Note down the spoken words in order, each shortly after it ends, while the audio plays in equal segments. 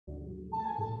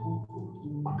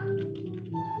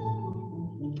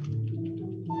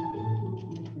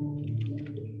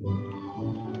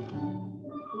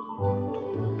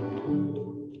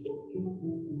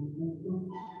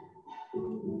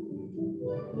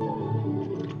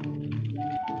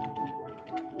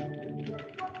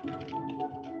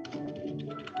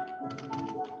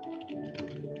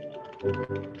Mas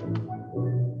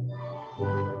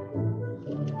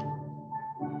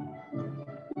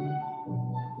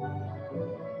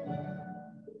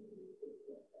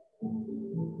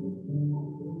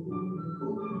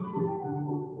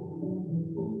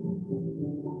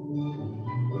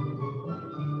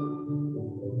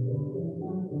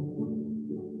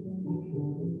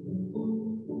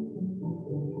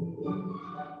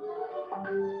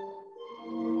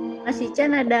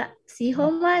Ican ada Siho,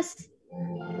 Mas.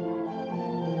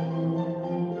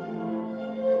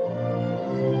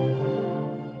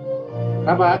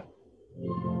 Apa?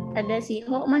 Ada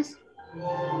Siho, Mas.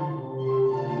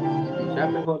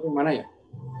 Siapa yang mana ya?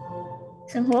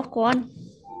 Seng Ho Kwon.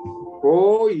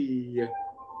 Oh iya.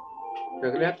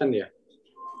 Udah kelihatan ya.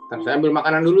 Ntar saya ambil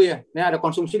makanan dulu ya. Ini ada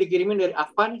konsumsi dikirimin dari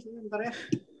AGPA nih sebentar ya.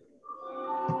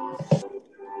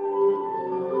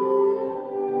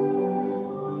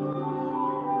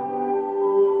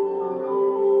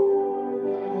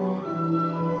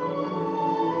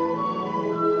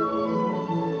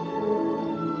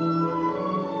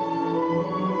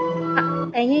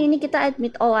 Kayaknya ini kita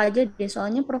admit all aja deh,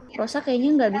 soalnya Prof. Rosa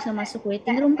kayaknya nggak bisa masuk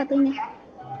waiting room katanya.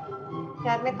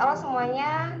 Kita admit all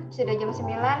semuanya, sudah jam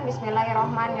 9,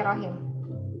 bismillahirrohmanirrohim.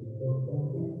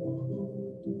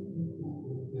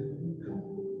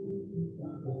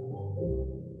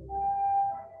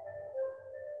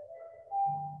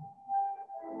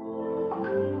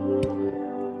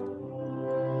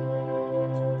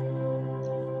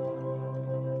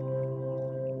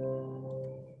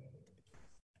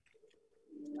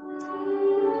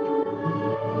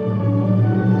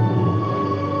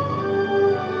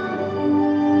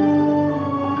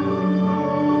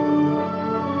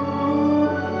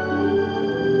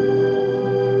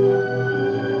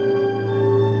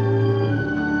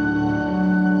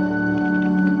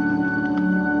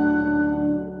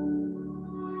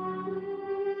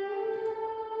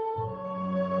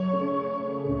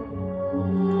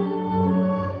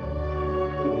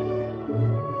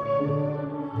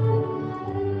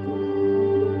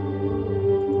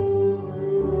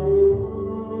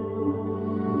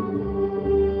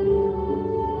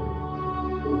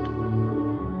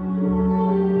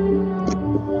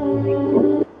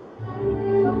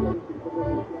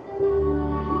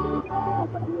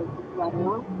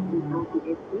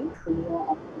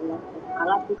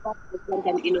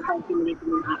 Dan inovasi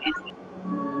manajemen AS.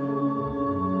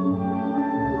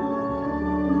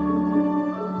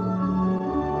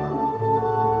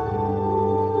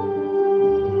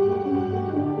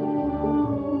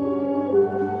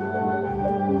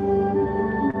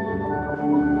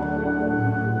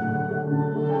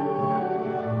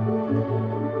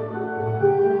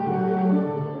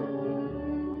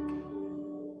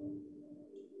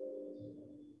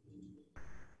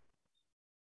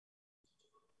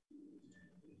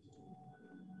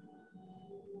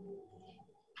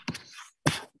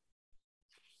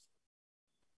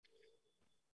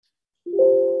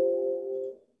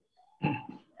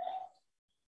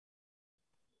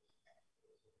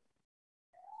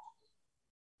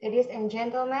 Ladies and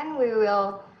gentlemen, we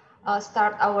will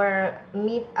start our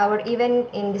event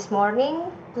in this morning.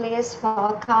 Please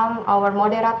welcome our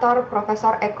moderator,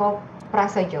 Professor Eko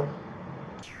Prasojo.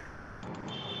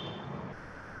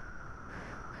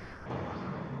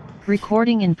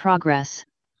 Recording in progress.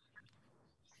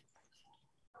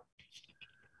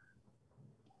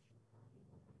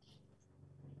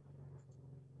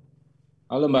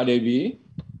 Halo Mbak Devi.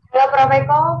 Hello, Prof.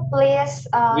 Eko. Please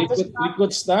we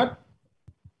could start.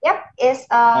 Yep, it's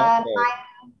Okay.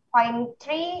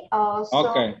 9.3.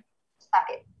 Okay. Start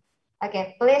it.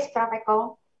 Okay, please, Prof.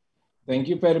 Eko. Thank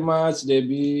you very much,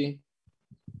 Debbie.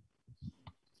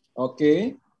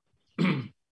 Okay.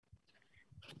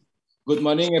 Good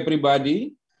morning,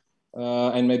 everybody,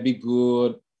 and maybe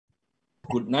good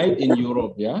night in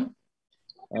Europe. Yeah.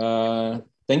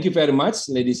 Thank you very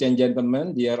much, ladies and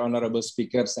gentlemen, dear honorable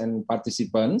speakers and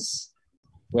participants.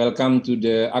 Welcome to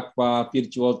the AGPA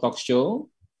virtual talk show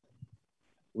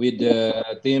with the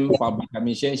theme Public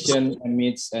Administration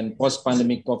Amidst and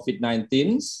Post-Pandemic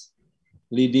COVID-19,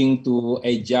 leading to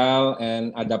Agile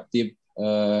and Adaptive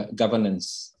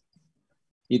Governance.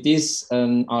 It is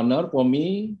an honor for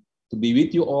me to be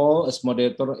with you all as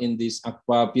moderator in this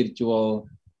AGPA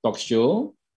virtual talk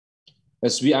show.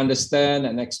 As we understand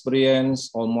and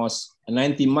experience almost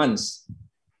 90 months,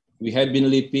 we have been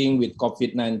living with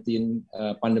COVID-19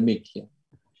 pandemic.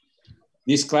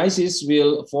 This crisis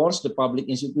will force the public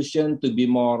institution to be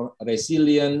more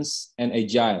resilient and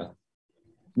agile,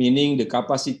 meaning the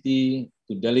capacity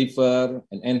to deliver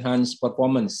and enhance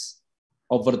performance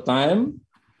over time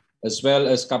as well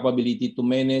as capability to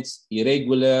manage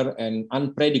irregular and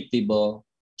unpredictable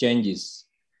changes.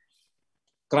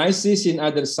 Crisis in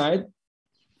other side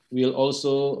will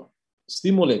also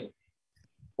stimulate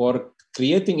for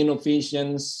creating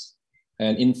innovations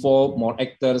and involve more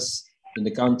actors in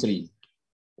the country,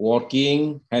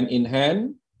 working hand in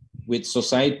hand with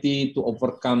society to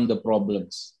overcome the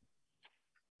problems.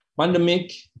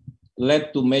 Pandemic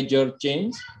led to major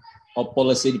change of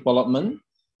policy development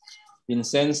in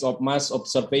sense of mass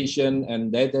observation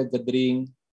and data gathering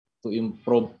to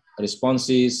improve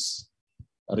responses,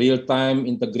 real-time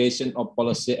integration of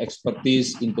policy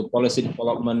expertise into policy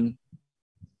development,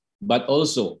 but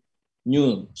also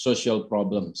new social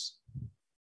problems.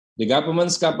 The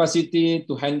government's capacity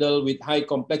to handle with high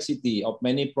complexity of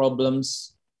many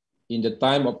problems in the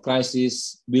time of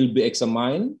crisis will be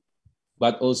examined,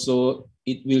 but also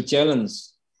it will challenge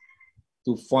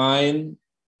to find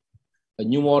a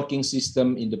new working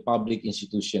system in the public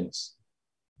institutions.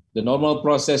 The normal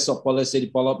process of policy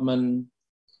development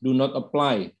do not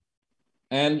apply,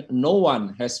 and no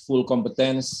one has full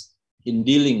competence in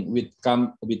dealing with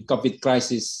COVID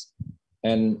crisis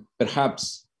and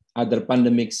perhaps other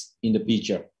pandemics in the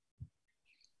future.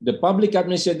 The public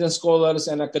administration scholars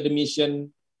and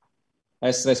academicians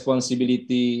has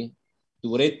responsibility to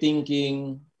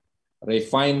rethinking,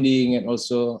 refining, and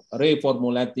also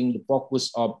reformulating the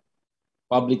focus of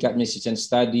public administration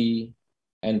study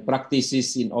and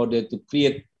practices in order to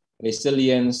create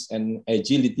resilience and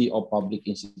agility of public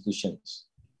institutions.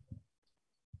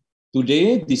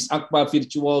 Today, this AGPA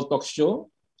virtual talk show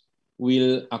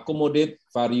will accommodate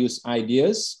various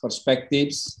ideas,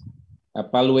 perspectives,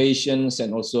 evaluations,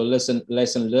 and also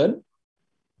lesson learned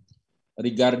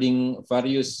regarding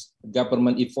various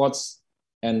government efforts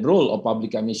and role of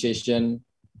public administration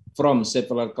from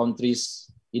several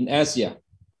countries in Asia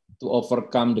to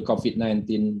overcome the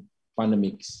COVID-19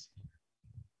 pandemics.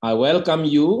 I welcome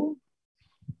you,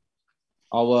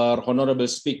 our honorable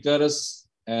speakers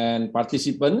and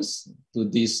participants to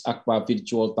this AGPA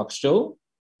virtual talk show,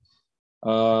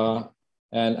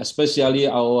 and especially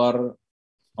our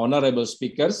honorable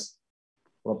speakers,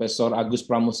 Professor Agus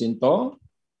Pramusinto,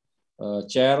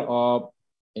 Chair of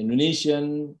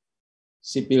Indonesian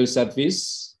Civil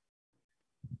Service,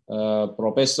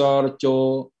 Professor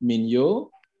Cho Min-yo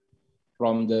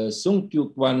from the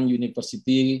Sungkyukwon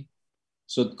University,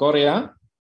 South Korea,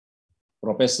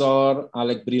 Professor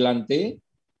Alex Brillante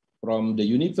from the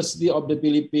University of the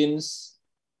Philippines,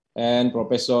 and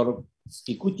Professor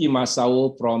Kikuchi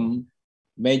Masao from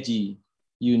Meiji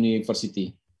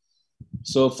University.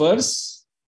 So first,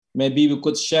 maybe we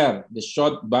could share the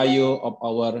short bio of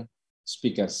our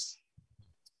speakers.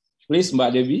 Please,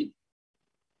 Mbak Devi.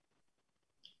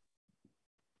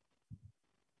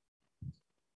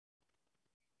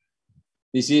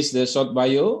 This is the short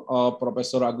bio of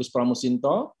Professor Agus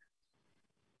Pramusinto.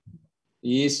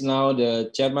 He is now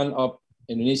the chairman of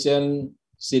Indonesian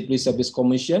Civil Service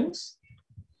Commissions,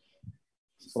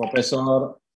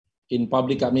 professor in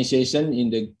public administration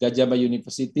in the Gadjah Mada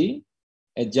University,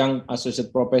 adjunct associate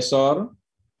professor,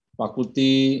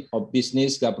 Faculty of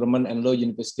Business, Government and Law,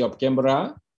 University of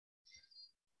Canberra,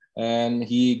 and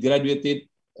he graduated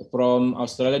from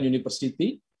Australian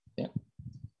University. Yeah.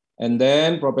 And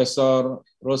then Professor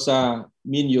Rosa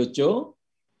Min-yo Cho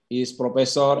is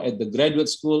professor at the Graduate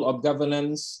School of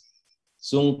Governance,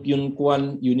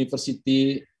 Sungkyukwon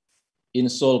University in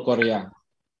Seoul, Korea.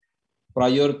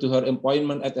 Prior to her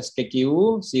appointment at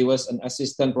SKKU, she was an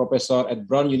assistant professor at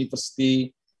Brown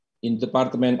University in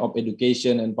Department of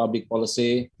Education and Public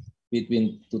Policy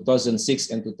between 2006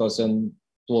 and 2012.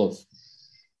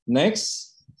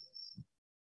 Next,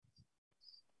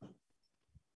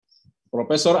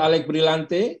 Professor Alex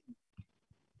Brillante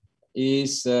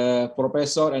is a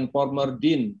professor and former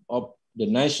dean of the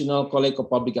National College of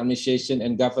Public Administration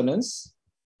and Governance,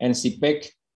 NCPEC,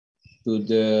 to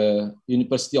the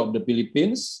University of the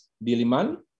Philippines,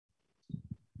 Diliman.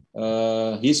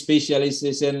 His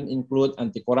specialization include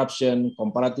anti-corruption,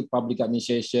 comparative public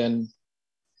administration,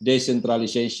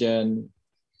 decentralization,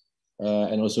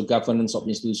 and also governance of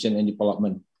institution and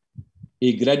development.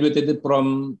 He graduated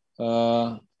from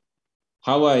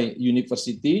Hawaii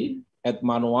University at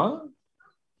Manoa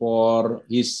for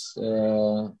his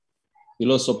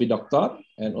philosophy doctor,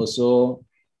 and also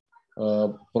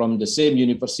from the same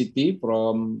university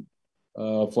for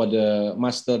the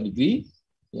master degree.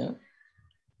 Yeah,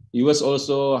 he was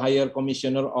also higher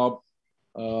commissioner of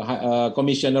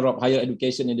higher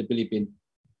education in the Philippines.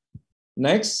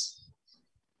 Next,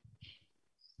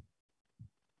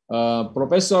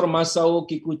 Professor Masao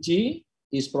Kikuchi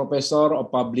is professor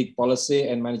of public policy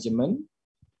and management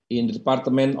in the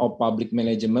Department of Public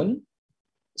Management,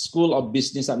 School of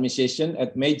Business Administration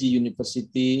at Meiji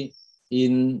University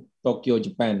in Tokyo,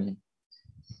 Japan.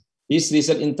 His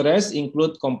recent interests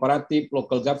include comparative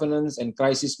local governance and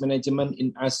crisis management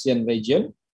in ASEAN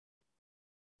region.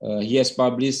 He has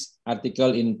published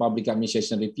articles in Public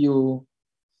Administration Review,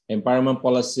 Environment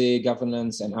Policy,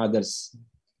 Governance, and others.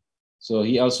 So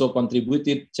he also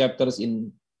contributed chapters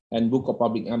in and Book of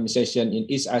Public Administration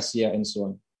in East Asia and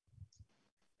so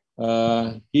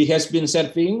on. He has been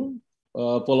serving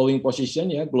following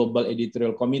position, Global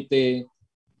Editorial Committee,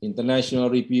 International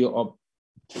Review of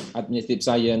Administrative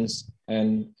Science,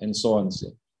 and so on.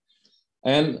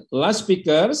 And last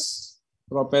speakers,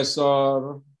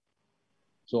 Professor.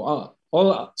 So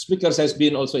all speakers has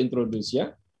been also introduced.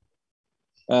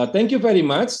 Thank you very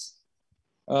much.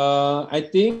 I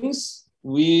think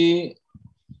we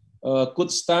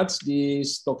could start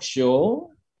this talk show.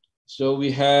 So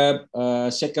we have a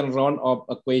second round of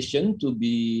a question to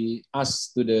be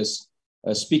asked to the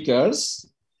speakers.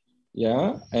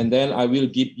 And then I will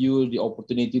give you the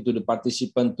opportunity to the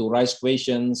participant to raise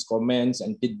questions, comments,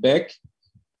 and feedback,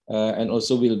 and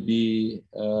also will be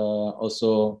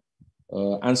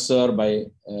answered by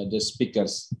the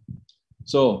speakers.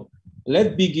 So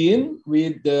let's begin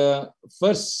with the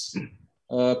first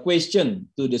question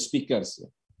to the speakers.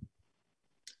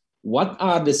 What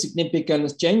are the significant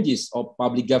changes of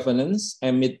public governance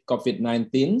amid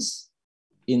COVID-19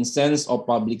 in sense of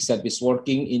public service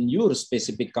working in your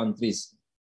specific countries?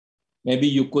 Maybe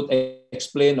you could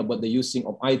explain about the using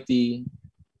of IT,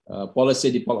 policy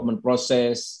development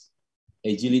process,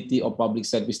 agility of public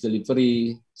service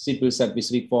delivery, civil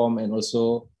service reform, and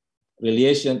also a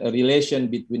relation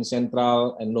between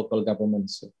central and local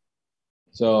governments.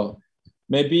 So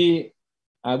maybe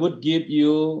I would give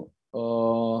you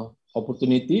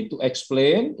opportunity to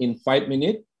explain in 5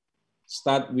 minutes.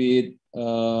 Start with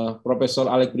Professor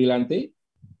Alex Brillante.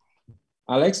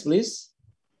 Alex, please.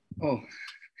 Oh,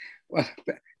 well,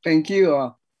 thank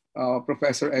you,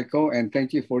 Professor Echo, and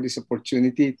thank you for this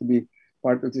opportunity to be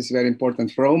part of this very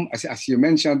important forum. As you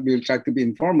mentioned, we'll try to be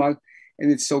informal,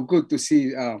 and it's so good to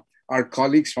see our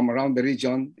colleagues from around the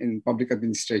region in public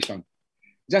administration.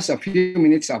 Just a few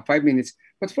minutes, 5 minutes,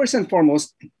 but first and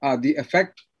foremost, the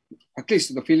effect, at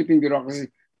least the Philippine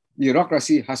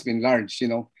bureaucracy has been large.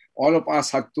 All of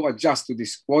us had to adjust to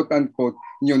this quote-unquote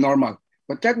new normal.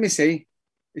 But let me say,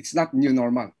 it's not new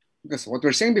normal. Because what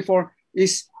we're saying before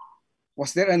is,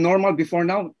 was there a normal before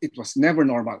now? It was never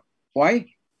normal. Why?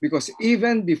 Because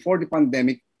even before the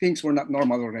pandemic, things were not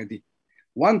normal already.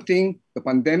 One thing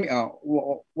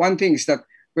is that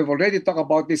we've already talked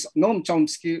about this. Noam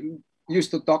Chomsky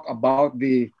used to talk about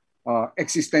the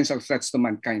existential threats to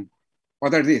mankind.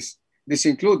 What are these? These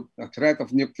include the threat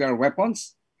of nuclear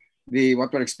weapons,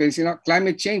 what we're experiencing now,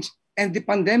 climate change, and the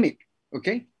pandemic,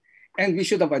 okay? And we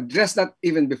should have addressed that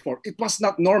even before. It was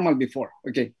not normal before,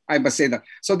 okay? I must say that.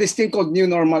 So this thing called new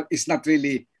normal is not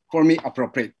really, for me,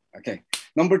 appropriate, okay?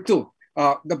 Number two,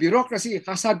 the bureaucracy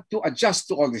has had to adjust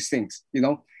to all these things,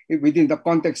 within the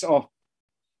context of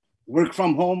work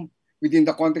from home, within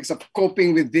the context of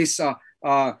coping with these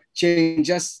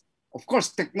changes. Of course,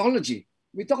 technology.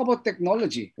 We talk about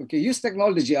technology, okay? Use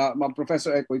technology.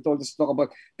 Professor Echo, he told us to talk about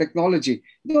technology.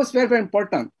 It's very, very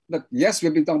important that, yes,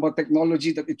 we've been talking about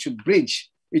technology, that it should bridge,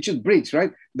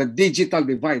 right? The digital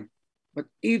divide. But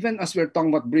even as we're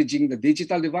talking about bridging the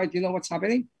digital divide, you know what's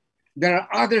happening? There are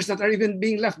others that are even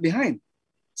being left behind.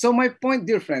 So my point,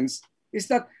 dear friends, is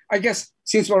that I guess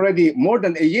since we're already more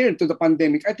than a year into the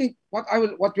pandemic, I think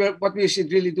what we should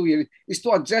really do here is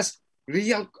to address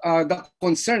the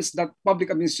concerns that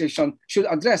public administration should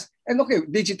address. And okay,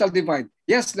 digital divide.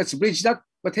 Yes, let's bridge that.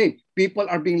 But hey, people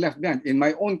are being left behind. In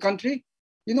my own country,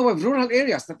 we have rural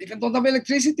areas that even don't have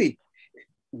electricity.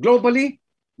 Globally,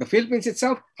 the Philippines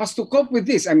itself has to cope with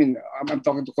this. I mean, I'm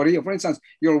talking to Korea, for instance.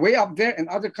 You're way up there and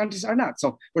other countries are not.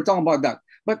 So we're talking about that.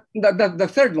 But the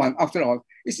third one, after all,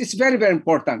 is it's very, very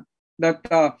important that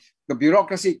the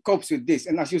bureaucracy copes with this.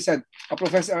 And as you said,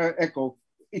 Professor Echo,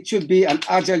 it should be an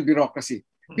agile bureaucracy.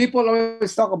 People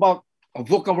always talk about a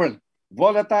VUCA world,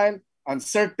 volatile,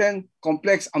 uncertain,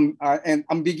 complex, and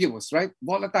ambiguous, right?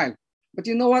 Volatile. But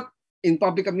you know what? In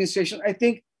public administration, I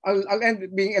think I'll end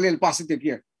being a little positive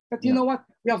here. But you know what?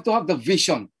 We have to have the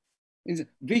vision.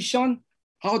 Vision,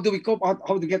 how do we cope out,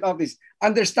 how to get out of this?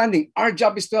 Understanding. Our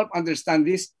job is to help understand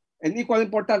this. And equally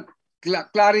important,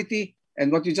 clarity,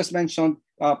 and what you just mentioned,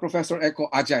 Professor Echo,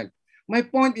 agile. My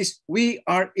point is we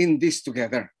are in this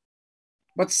together.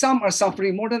 But some are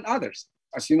suffering more than others,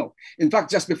 as you know. In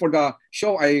fact, just before the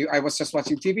show, I was just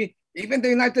watching TV. Even the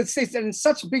United States, they're in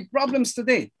such big problems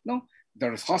today. No,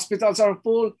 their hospitals are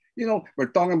full. You know,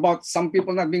 we're talking about some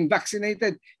people not being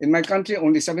vaccinated. In my country,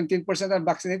 only 17% are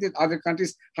vaccinated. Other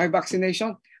countries, high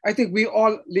vaccination. I think we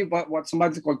all live what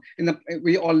somebody called,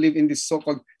 we all live in this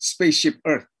so-called spaceship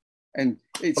Earth. And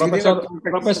it's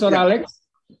Professor Alex,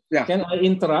 yeah. Can I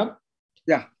interrupt?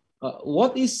 Yeah.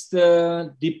 What is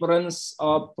the difference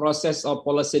of process of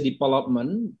policy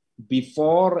development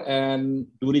before and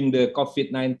during the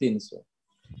COVID-19?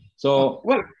 So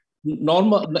well,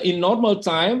 in normal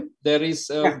time, there is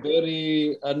a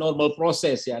very normal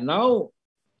process. Yeah. Now,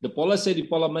 the policy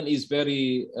development is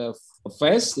very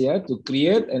fast, yeah, to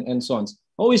create and so on.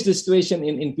 How is the situation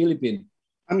in Philippines?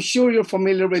 I'm sure you're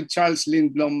familiar with Charles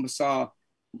Lindblom's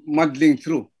Muddling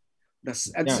Through.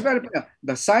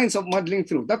 The science of muddling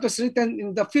through. That was written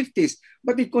in the 50s,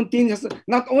 but it continues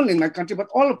not only in my country, but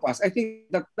all of us. I think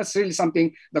that's really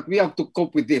something that we have to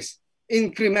cope with this.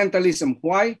 Incrementalism.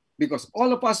 Why? Because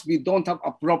all of us, we don't have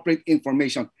appropriate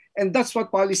information. And that's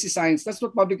what policy science, that's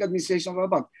what public administration is all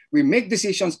about. We make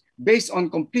decisions based on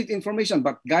complete information,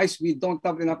 but guys, we don't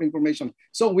have enough information.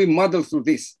 So we muddle through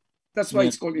this. That's why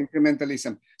it's called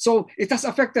incrementalism. So it has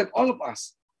affected all of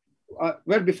us.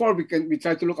 Where before we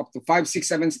try to look up to 5, 6,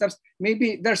 7 steps.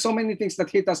 Maybe there's so many things that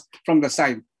hit us from the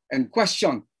side and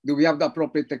question, do we have the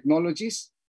appropriate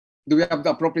technologies? Do we have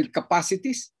the appropriate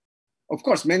capacities? Of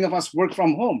course, many of us work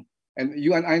from home, and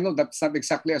you and I know that's not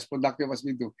exactly as productive as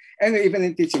we do. And even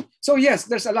in teaching. So yes,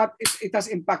 there's a lot, it has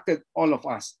impacted all of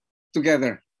us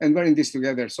together, and we're in this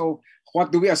together. So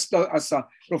what do we as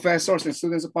professors and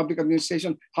students of public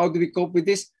administration, how do we cope with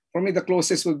this? For me, the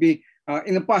closest would be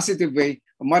in a positive way,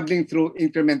 muddling through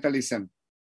incrementalism.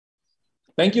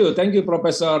 Thank you,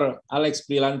 Professor Alex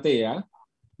Brillante. Yeah.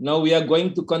 Now we are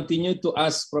going to continue to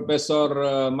ask Professor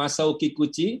Masao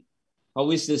Kikuchi,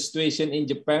 how is the situation in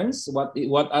Japan?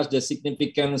 What are the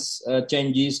significant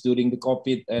changes during the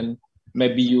COVID, and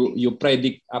maybe you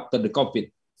predict after the COVID?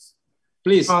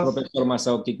 Please, Professor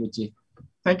Masao Kikuchi.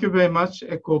 Thank you very much,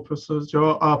 Professor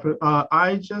Joe.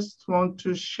 I just want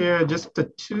to share just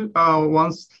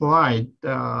one slide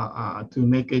to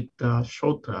make it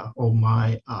shorter of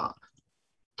my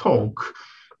talk,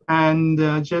 and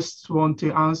just want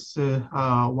to answer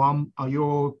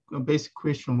your basic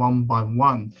question one by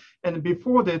one. And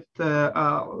before that,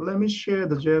 let me share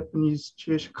the Japanese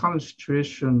current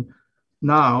situation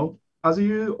now. As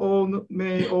you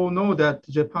may all know, that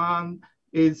Japan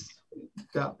is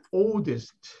the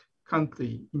oldest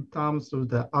country in terms of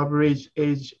the average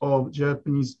age of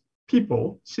Japanese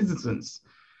people, citizens.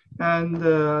 And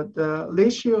the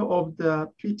ratio of the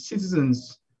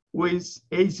citizens with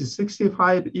age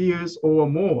 65 years or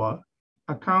more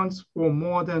accounts for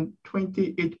more than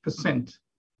 28%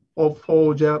 of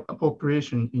whole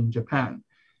population in Japan.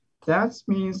 That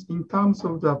means in terms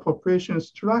of the population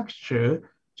structure,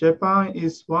 Japan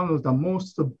is one of the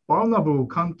most vulnerable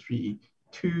countries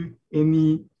to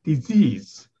any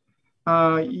disease.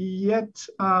 Yet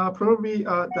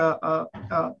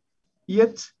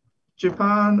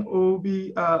Japan will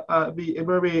be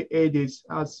evaluated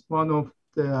as one of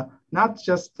the, not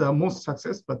just the most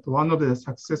success, but one of the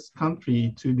success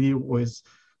country to deal with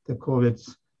the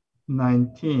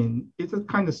COVID-19. It's a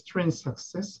kind of strange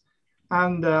success.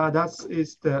 And that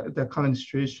is the current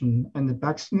situation. And the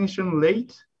vaccination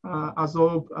rate as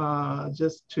of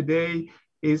just today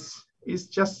is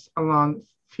just around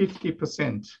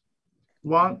 50%.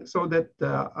 So that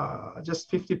just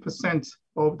 50%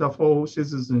 of the whole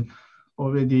citizens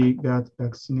already got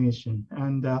vaccination.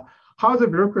 And how the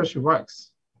bureaucracy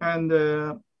works. And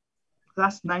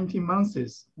last 19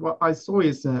 months, what I saw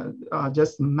is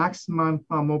just maximum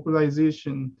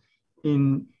mobilization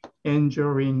in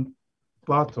enduring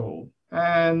battle.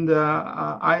 And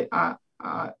I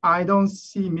don't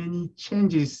see many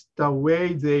changes the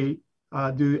way they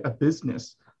do a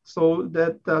business. So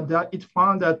that it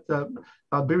found that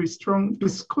a very strong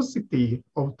viscosity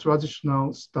of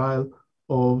traditional style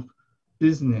of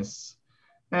business.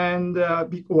 And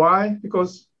why?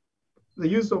 Because the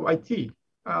use of IT.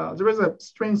 There is a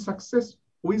strange success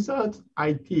without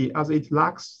IT, as it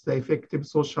lacks the effective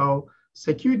social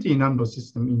security number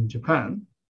system in Japan.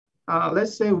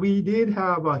 Let's say we did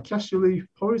have a cash relief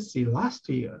policy last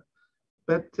year,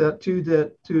 but to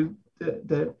the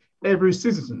every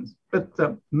citizen. But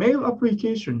the mail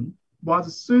application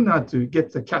was sooner to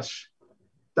get the cash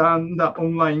than the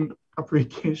online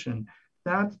application.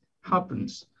 That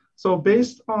happens. So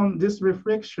based on this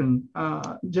reflection,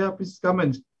 Japanese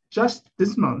government just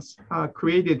this month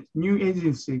created new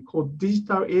agency called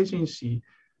Digital Agency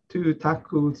to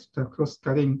tackle the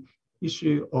cross-cutting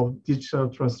issue of digital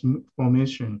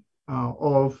transformation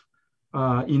of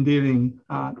in dealing,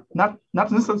 not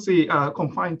necessarily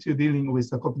confined to dealing with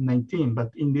the COVID-19,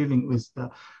 but in dealing with the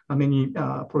many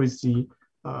policy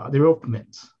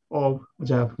developments of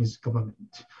Japanese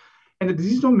government. And the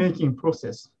decision-making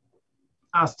process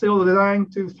are still trying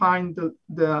to find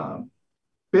the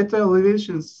better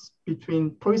relations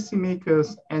between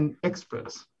policymakers and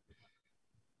experts.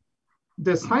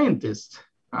 The scientists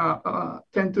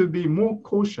tend to be more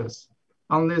cautious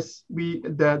unless we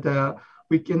do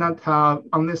not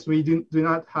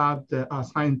have the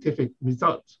scientific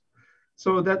results.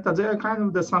 So that there are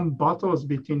kind of some battles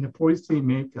between the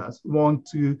policymakers want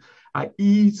to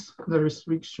ease the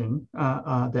restriction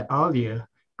the earlier,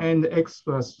 and the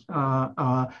experts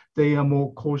they are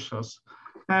more cautious.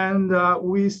 And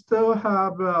we still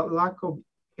have a lack of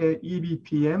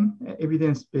EBPM,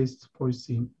 evidence-based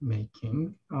policy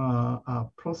making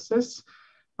process.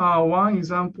 One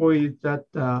example is that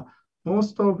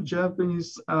most of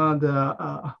Japanese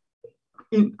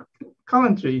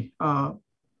currently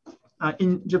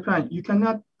in Japan, you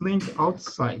cannot drink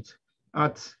outside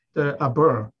at a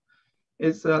bar.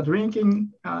 It's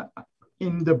drinking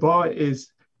in the bar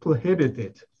is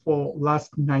prohibited for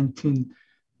last 19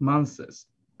 months.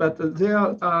 But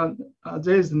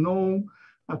there is no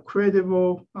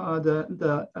credible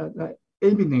the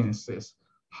evidences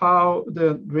how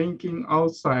the drinking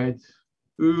outside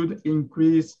would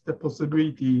increase the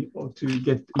possibility to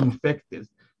get infected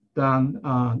than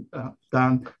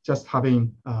just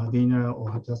having dinner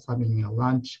or just having a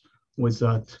lunch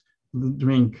without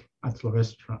drink at the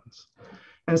restaurants.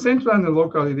 And central and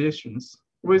local relations,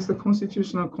 with the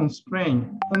constitutional constraint,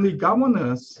 only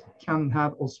governors can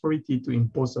have authority to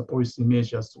impose the policy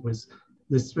measures with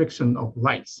restriction of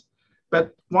rights.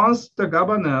 But once the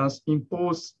governors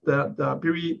impose the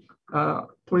very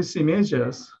policy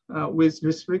measures with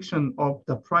restriction of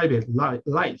the private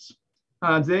rights,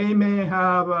 they may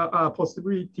have a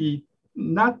possibility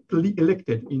not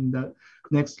re-elected in the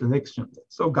next election.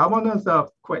 So governors are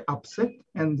quite upset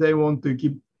and they want to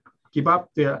give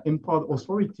up their empowered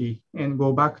authority and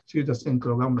go back to the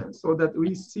central government, so that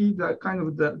we see the kind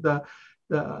of the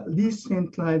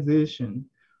decentralization.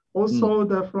 Also,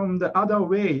 from the other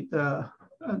way, the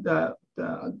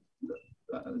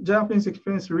Japanese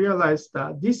experience realized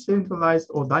that decentralized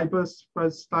or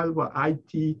diversified style of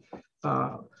IT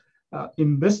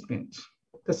investment,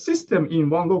 the system in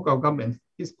one local government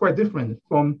is quite different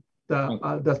from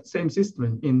the same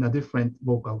system in a different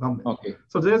local government. Okay.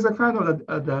 So there's a kind of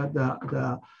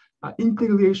the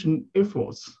integration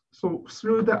efforts. So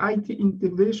through the IT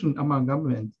integration among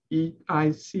government,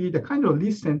 I see the kind of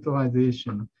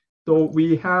decentralization. So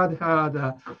we had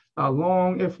a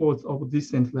long effort of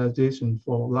decentralization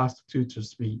for last 2 to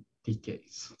 3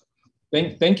 decades.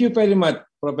 Thank you very much,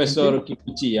 Professor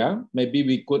Kikuchi. Yeah? Maybe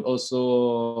we could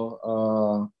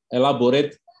also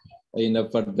elaborate in a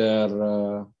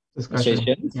further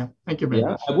session. Yeah, thank you very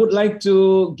much. I would like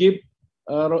to give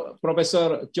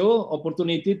Professor Cho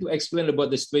opportunity to explain about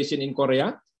the situation in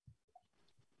Korea.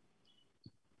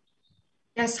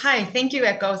 Yes, hi. Thank you,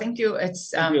 Echo. Thank you.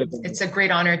 It's a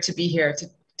great honor to be here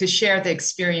to share the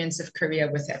experience of Korea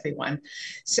with everyone.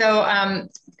 So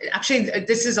actually,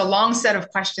 this is a long set of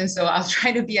questions, so I'll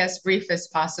try to be as brief as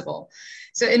possible.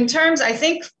 So in terms, I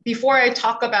think before I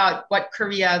talk about what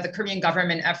the Korean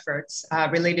government efforts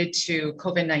related to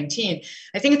COVID-19,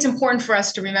 I think it's important for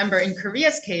us to remember in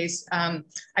Korea's case, I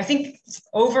think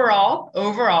overall,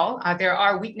 there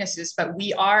are weaknesses, but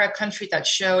we are a country that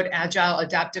showed agile,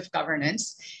 adaptive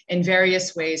governance in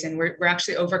various ways, and we're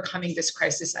actually overcoming this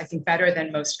crisis, I think, better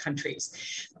than most countries.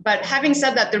 But having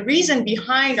said that, the reason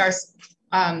behind our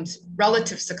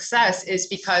relative success is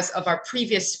because of our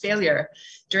previous failure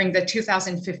during the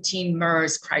 2015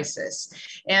 MERS crisis.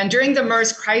 And during the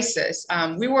MERS crisis,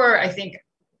 we were, I think,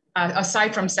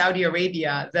 aside from Saudi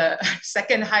Arabia, the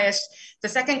second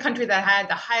country that had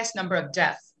the highest number of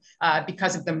deaths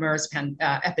because of the MERS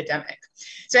epidemic.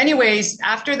 So anyways,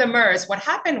 after the MERS, what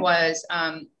happened was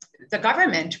the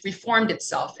government reformed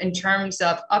itself in terms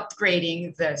of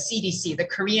upgrading the CDC, the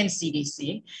Korean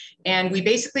CDC. And we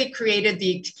basically created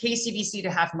the KCDC to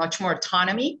have much more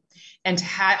autonomy and to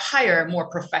hire more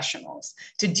professionals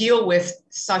to deal with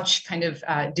such kind of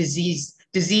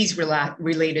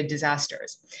disease-related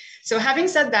disasters. So having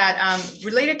said that,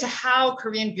 related to how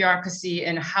Korean bureaucracy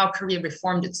and how Korea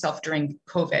reformed itself during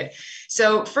COVID.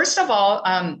 So first of all,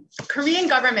 Korean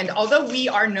government, although we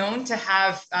are known to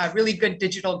have really good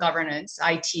digital governance,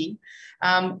 IT,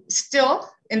 still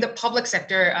in the public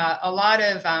sector, a lot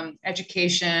of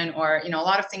education or a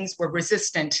lot of things were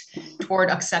resistant toward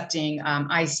accepting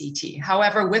ICT.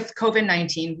 However, with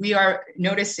COVID-19, we are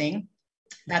noticing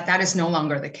that is no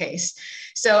longer the case.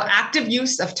 So active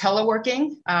use of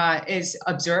teleworking is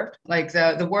observed, like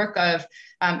the work of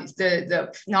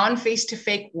the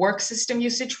non-face-to-face work system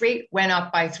usage rate went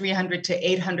up by 300 to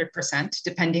 800%,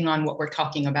 depending on what we're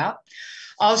talking about.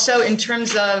 Also, in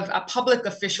terms of public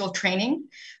official training,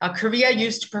 Korea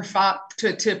used to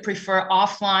prefer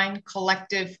offline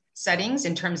collective settings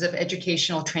in terms of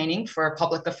educational training for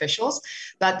public officials,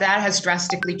 but that has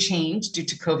drastically changed due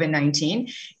to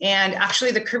COVID-19. And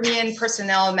actually the Korean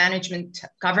personnel management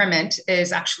government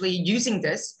is actually using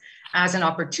this as an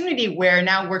opportunity where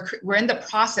now we're in the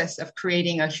process of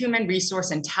creating a human resource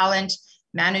and talent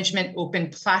management open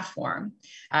platform.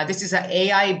 This is an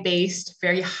AI-based,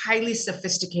 very highly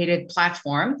sophisticated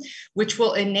platform, which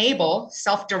will enable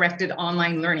self-directed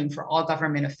online learning for all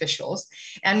government officials.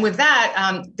 And with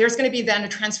that, there's going to be then a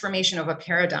transformation of a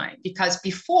paradigm, because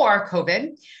before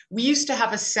COVID, we used to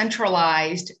have a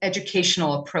centralized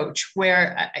educational approach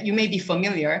where you may be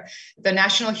familiar, the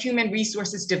National Human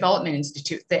Resources Development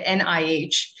Institute, the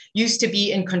NIH, used to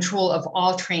be in control of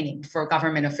all training for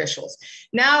government officials.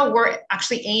 Now we're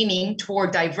actually aiming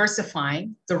toward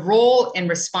diversifying the role and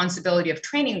responsibility of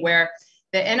training, where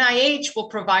the NIH will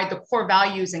provide the core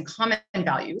values and common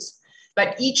values,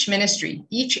 but each ministry,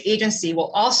 each agency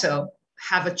will also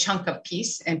have a chunk of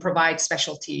piece and provide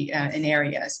specialty in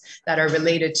areas that are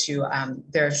related to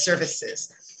their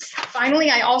services. Finally,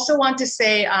 I also want to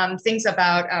say things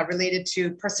about related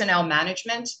to personnel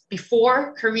management.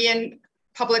 Before, Korean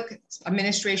public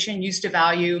administration used to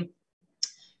value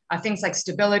things like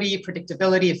stability,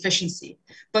 predictability, efficiency.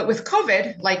 But with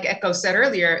COVID, like Echo said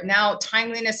earlier, now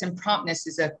timeliness and promptness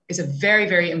is a very,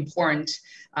 very important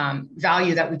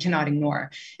value that we cannot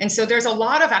ignore. And so there's a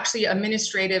lot of actually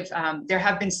administrative, there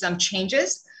have been some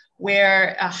changes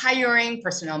where hiring,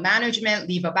 personnel management,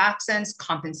 leave of absence,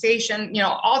 compensation,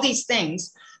 all these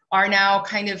things are now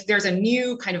there's a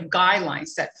new kind of guideline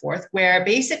set forth where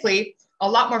basically a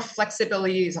lot more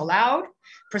flexibility is allowed,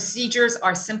 procedures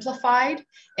are simplified,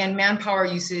 and manpower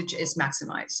usage is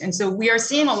maximized. And so we are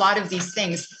seeing a lot of these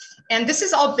things. And this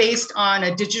is all based on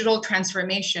a digital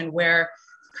transformation where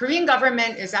Korean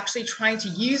government is actually trying to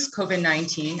use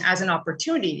COVID-19 as an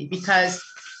opportunity, because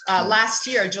last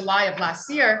year, July of last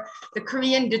year, the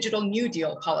Korean Digital New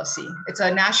Deal policy, it's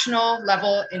a national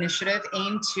level initiative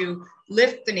aimed to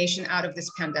lift the nation out of this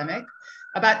pandemic.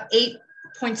 About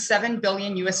 $8.7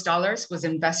 billion was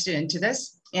invested into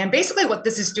this. And basically what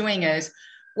this is doing is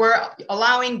we're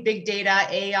allowing big data,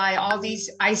 AI, all these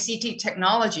ICT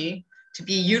technology to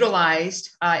be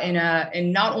utilized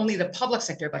in not only the public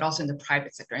sector, but also in the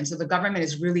private sector. And so the government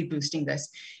is really boosting this.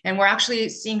 And we're actually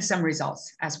seeing some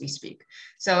results as we speak.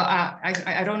 So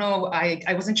I don't know,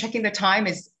 I wasn't checking the time.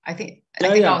 I think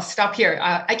I'll stop here.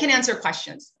 I can answer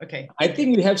questions. Okay. I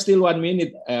think we have still 1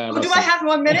 minute. Do I have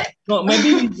 1 minute? No,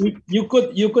 maybe you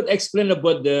could explain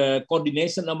about the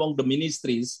coordination among the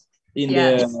ministries in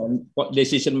the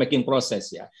decision-making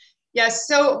process. Yeah. Yes.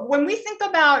 So when we think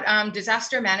about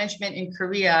disaster management in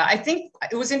Korea, I think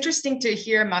it was interesting to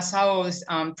hear Masao's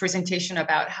presentation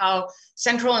about how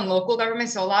central and local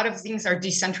governments, so a lot of things are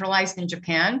decentralized in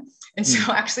Japan. And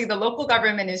so actually the local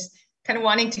government is kind of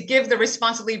wanting to give the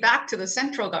responsibility back to the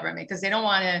central government because they don't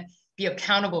want to be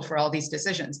accountable for all these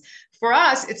decisions. For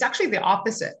us, it's actually the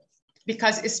opposite,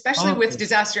 because especially with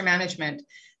disaster management,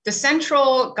 the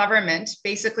central government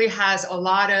basically has a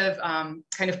lot of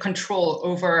kind of control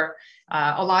over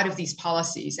a lot of these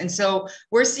policies. And so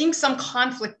we're seeing some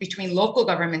conflict between local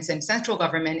governments and central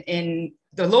government in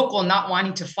the local not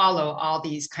wanting to follow all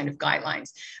these kind of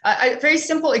guidelines. A very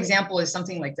simple example is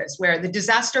something like this, where the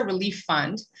disaster relief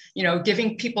fund,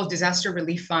 giving people disaster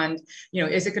relief fund,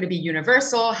 is it going to be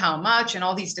universal, how much, and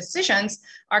all these decisions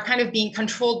are kind of being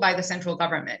controlled by the central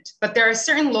government. But there are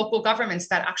certain local governments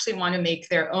that actually want to make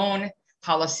their own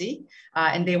policy,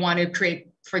 and they want to create,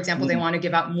 for example, they want to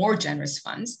give out more generous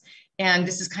funds. And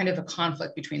this is kind of a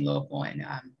conflict between local and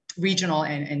regional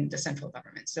and the central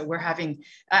government. So we're having,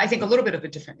 I think, a little bit of a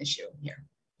different issue here.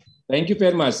 Thank you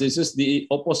very much. This is the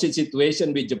opposite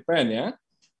situation with Japan, yeah?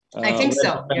 I think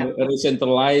so, yeah.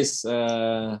 Decentralize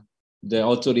the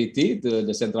authority to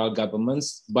the central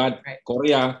governments, but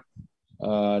Korea,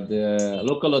 the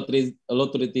local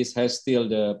authorities has still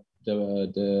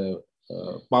the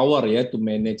power, to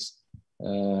manage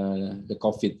the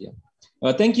COVID, yeah.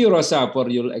 Thank you, Rosa, for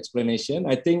your explanation.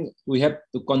 I think we have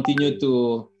to continue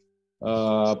to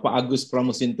Pak Agus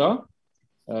Pramusinto.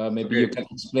 Maybe you can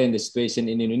explain the situation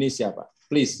in Indonesia, Pak.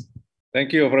 Please.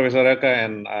 Thank you, Professor Eka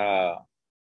and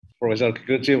Professor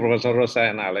Kikuchi, Professor Rosa,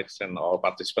 and Alex, and all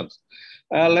participants.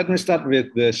 Let me start with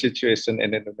the situation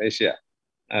in Indonesia.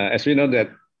 As we know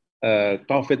that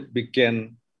COVID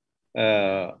began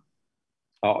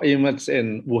or emerged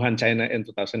in Wuhan, China in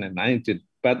 2019,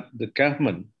 but the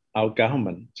government, our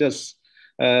government, just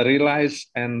realized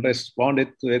and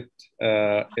responded to it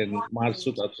in March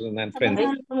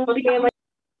 2020.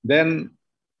 Then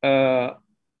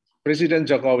President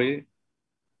Jokowi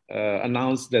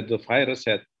announced that the virus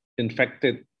had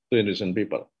infected 2 Indonesian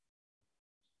people.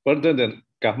 Further, the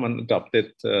government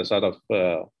adopted sort of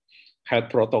health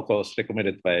protocols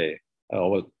recommended by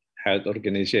World Health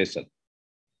Organization.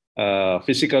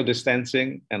 Physical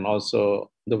distancing and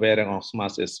also the wearing of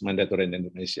masks is mandatory in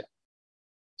Indonesia.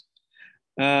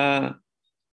 At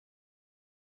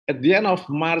the end of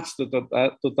March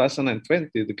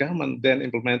 2020, the government then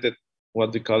implemented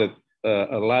what we call it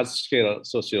a large-scale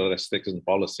social restriction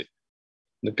policy.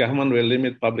 The government will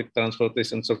limit public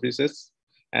transportation services,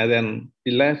 and then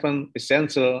 11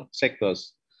 essential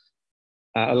sectors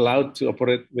are allowed to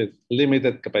operate with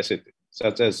limited capacity,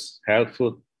 such as health,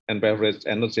 food, and beverage,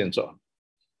 energy, and so on.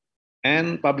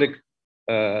 And public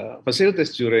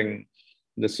facilities during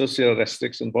the social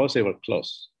restriction policy were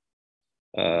closed.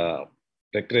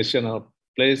 Recreational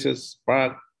places,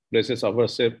 park, places of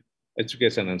worship,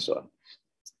 education, and so on.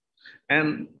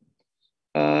 And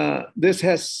this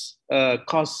has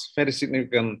caused very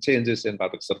significant changes in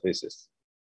public services.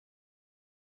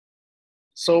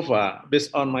 So far,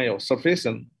 based on my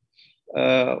observation,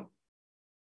 the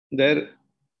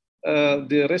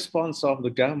response of the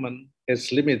government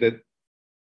is limited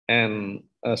and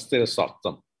still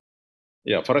short-term.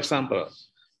 Yeah, for example,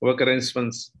 work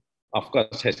arrangements, of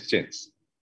course, has changed.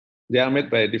 They are made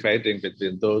by dividing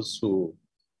between those who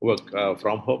work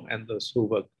from home and those who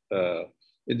work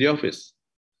in the office.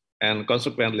 And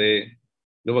consequently,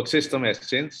 the work system has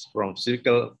changed from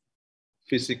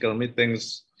physical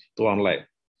meetings to online.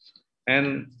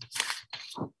 And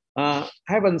I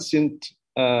haven't seen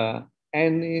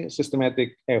any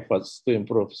systematic efforts to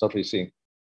improve services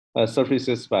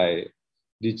by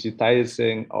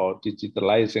digitizing or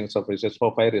digitalizing services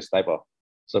for various types of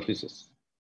services.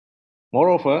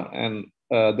 Moreover, and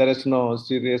there is no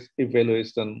serious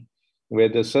evaluation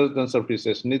whether certain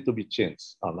services need to be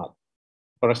changed or not.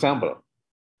 For example,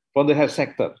 for the health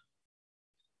sector,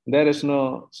 there is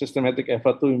no systematic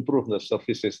effort to improve the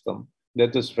service system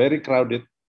that is very crowded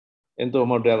into a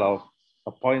model of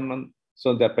appointment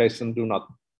so that patients do not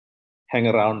hang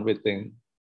around waiting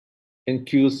in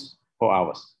queues for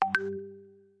hours.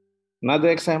 Another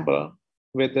example,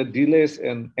 with the delays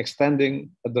in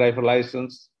extending a driver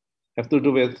license have to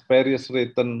do with various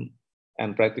written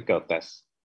and practical tests.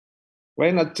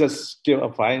 Why not just give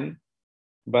a fine,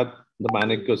 but the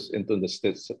money goes into the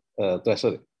state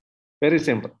treasury? Very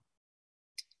simple.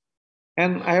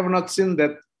 And I have not seen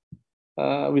that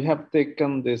we have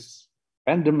taken this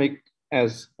pandemic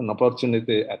as an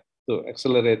opportunity to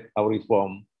accelerate our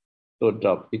reform to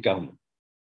adopt e-government.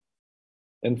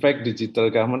 In fact, digital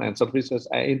government and services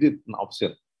are indeed an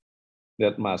option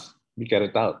that must be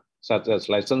carried out, such as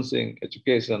licensing,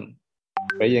 education,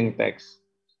 paying tax,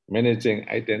 managing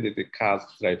identity cards,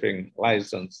 driving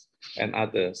license, and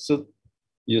others should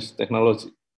use technology.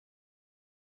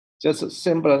 Just a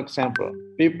simple example,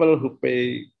 people who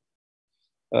pay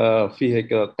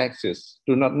vehicle taxes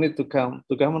do not need to come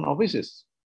to government offices.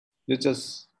 They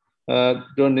just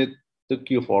don't need to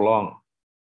queue for long.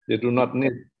 They do not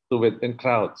need to wait in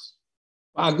crowds.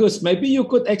 Agus, maybe you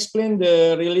could explain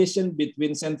the relation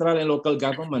between central and local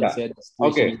governments. Yeah.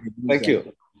 Okay, thank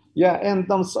you. Yeah, in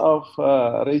terms of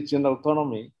regional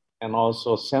autonomy and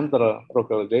also central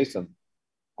localization,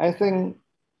 I think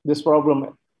this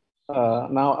problem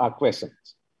now are questioned.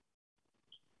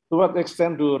 To what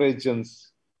extent do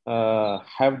regions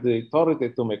have the authority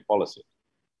to make policy?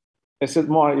 Is it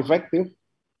more effective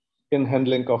in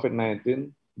handling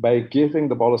COVID-19 by giving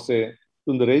the policy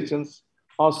to the regions,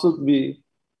 or should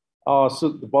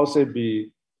the policy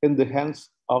be in the hands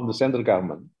of the central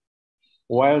government,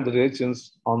 while the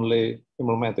regions only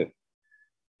implement it?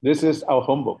 This is our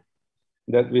homework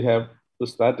that we have to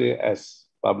study as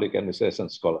public administration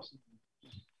scholars.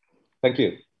 Thank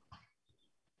you.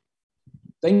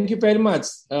 Thank you very much,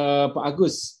 Pak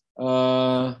Agus,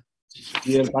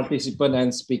 dear participants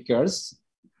and speakers.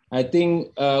 I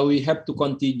think we have to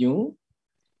continue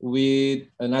with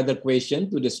another question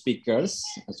to the speakers.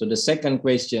 So the second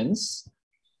questions,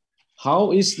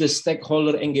 how is the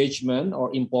stakeholder engagement or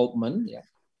involvement,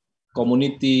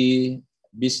 community,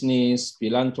 business,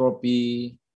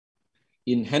 philanthropy,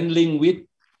 in handling with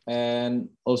and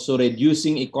also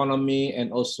reducing economy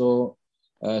and also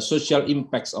social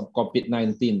impacts of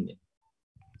COVID-19.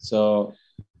 So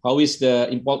how is the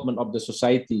involvement of the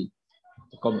society,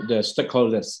 the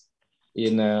stakeholders?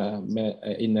 in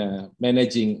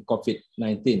managing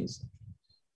COVID-19.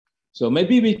 So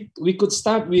maybe we could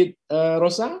start with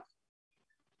Rosa.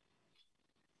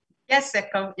 Yes,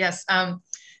 Eko. Yes.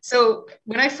 So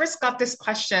when I first got this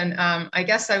question, I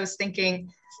guess I was thinking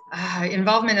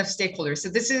involvement of stakeholders. So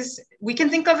we can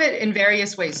think of it in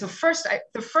various ways. So first,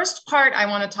 the first part I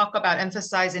want to talk about,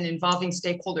 emphasize in involving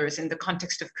stakeholders in the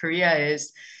context of Korea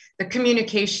is the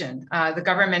communication the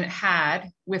government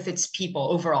had with its people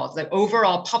overall. The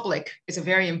overall public is a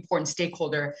very important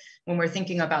stakeholder when we're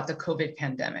thinking about the COVID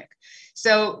pandemic.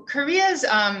 So Korea's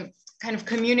kind of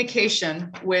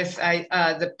communication with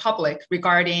the public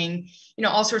regarding,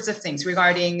 all sorts of things,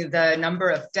 regarding the number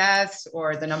of deaths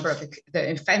or the number of the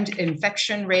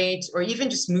infection rates, or even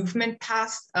just movement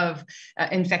paths of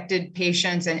infected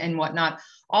patients and whatnot.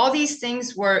 All these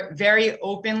things were very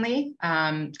openly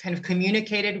kind of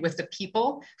communicated with the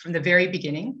people from the very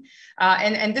beginning.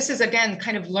 And this is, again,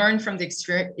 kind of learned from the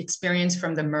experience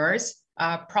from the MERS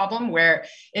problem, where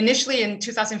initially in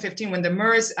 2015, when the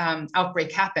MERS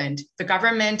outbreak happened, the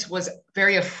government was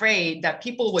very afraid that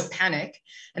people would panic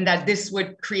and that this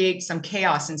would create some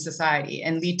chaos in society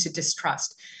and lead to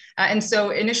distrust. And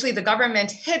so initially the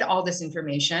government hid all this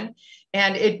information,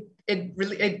 and it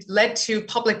led to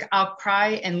public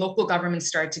outcry, and local governments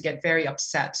started to get very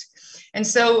upset. And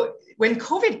so when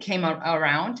COVID came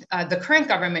around, the current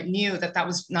government knew that that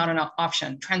was not an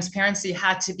option. Transparency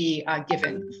had to be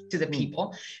given to the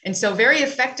people. And so very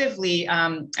effectively,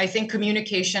 I think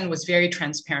communication was very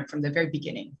transparent from the very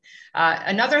beginning.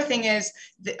 Another thing is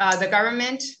the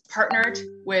government partnered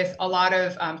with a lot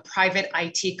of private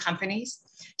IT companies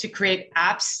to create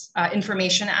apps,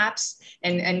 information apps,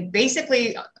 and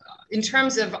basically in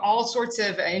terms of all sorts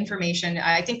of information,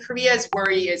 I think Korea's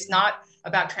worry is not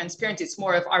about transparency. It's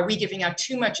more of, are we giving out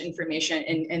too much information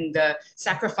in the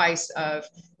sacrifice of,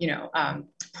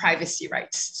 privacy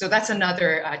rights? So that's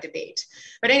another debate.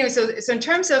 But anyway, so in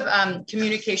terms of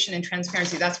communication and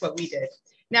transparency, that's what we did.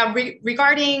 Now,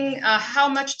 regarding how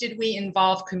much did we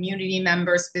involve community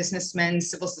members, businessmen,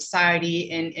 civil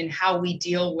society in how we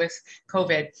deal with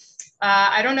COVID?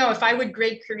 I don't know if I would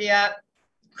grade Korea.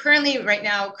 Currently, right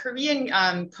now, Korean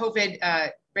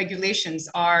COVID regulations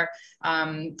are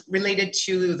related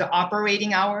to the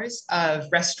operating hours of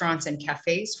restaurants and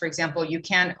cafes. For example, you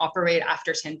can't operate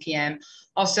after 10 p.m.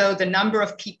 Also, the number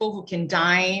of people who can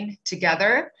dine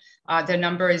together, the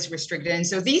number is restricted. And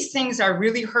so these things are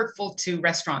really hurtful to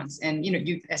restaurants and,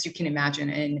 as you can imagine,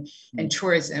 and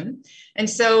tourism. And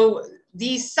so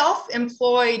these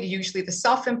self-employed, usually the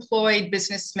self-employed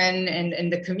businessmen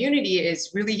and the community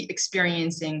is really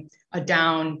experiencing a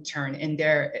downturn in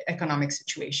their economic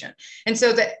situation. And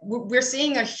so that we're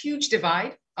seeing a huge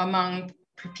divide among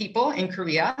people in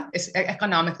Korea,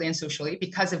 economically and socially,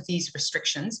 because of these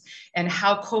restrictions and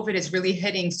how COVID is really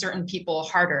hitting certain people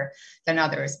harder than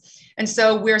others. And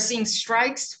so we're seeing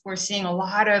strikes, we're seeing a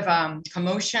lot of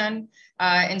commotion.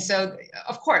 And so,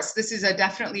 of course, this is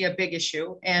definitely a big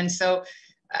issue. And so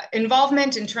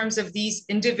involvement in terms of these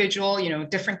individual,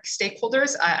 different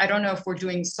stakeholders, I don't know if we're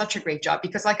doing such a great job,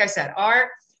 because like I said,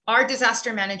 our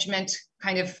disaster management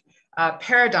kind of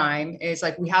paradigm is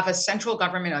like we have a central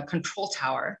government, a control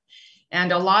tower,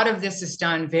 and a lot of this is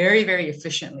done very, very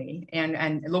efficiently,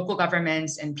 and local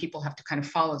governments and people have to kind of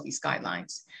follow these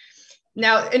guidelines.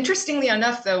 Now, interestingly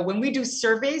enough, though, when we do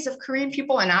surveys of Korean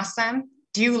people and ask them,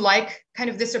 do you like kind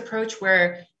of this approach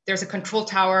where there's a control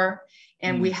tower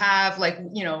and we have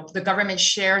the government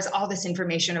shares all this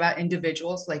information about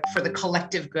individuals, like for the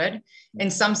collective good, in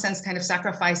some sense, kind of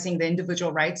sacrificing the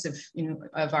individual rights of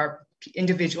our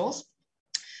individuals.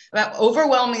 But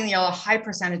overwhelmingly, a high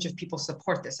percentage of people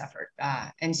support this effort.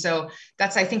 And so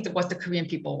that's, I think, what the Korean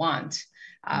people want.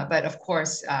 But of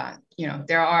course,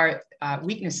 there are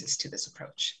weaknesses to this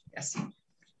approach. Yes.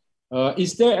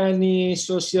 Is there any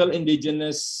social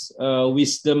indigenous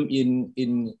wisdom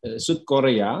in South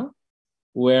Korea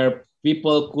where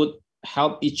people could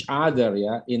help each other,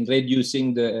 in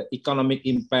reducing the economic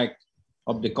impact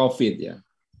of the COVID?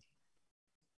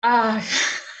 I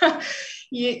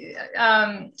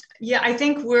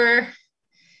think we're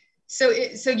so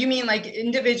you mean like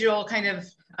individual kind of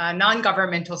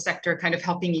non-governmental sector kind of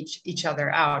helping each other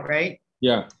out, right?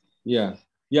 Yeah,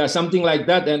 something like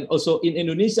that. And also in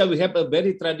Indonesia, we have a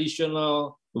very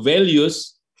traditional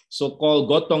values, so-called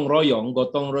gotong royong.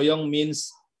 Gotong royong means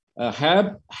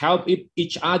help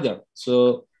each other.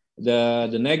 So the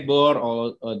neighbor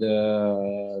or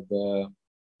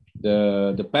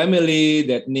the family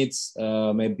that needs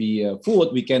maybe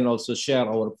food, we can also share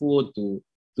our food to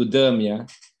them,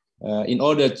 in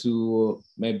order to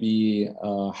maybe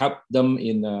help them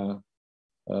in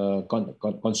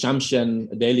consumption,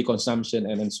 daily consumption,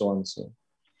 and so on. So.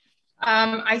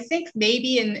 I think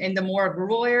maybe in the more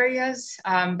rural areas,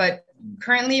 but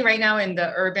currently right now in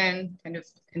the urban kind of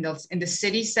in the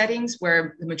city settings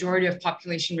where the majority of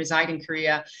population reside in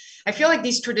Korea, I feel like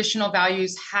these traditional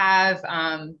values have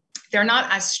they're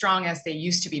not as strong as they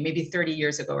used to be maybe 30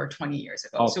 years ago or 20 years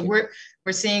ago. Okay. So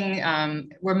we're seeing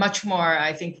we're much more,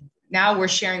 I think now we're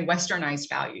sharing westernized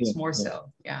values more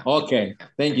so. Yeah. Okay. Yeah.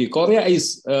 Thank you. Korea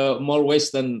is more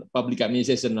Western public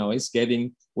administration now. It's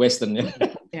getting Western.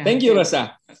 Yeah. Thank you,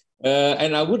 Rasa.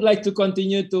 And I would like to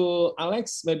continue to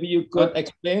Alex. Maybe you could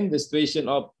explain the situation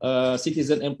of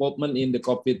citizen involvement in the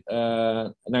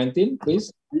COVID-19,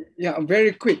 please. Yeah,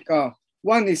 very quick.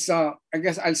 One is, I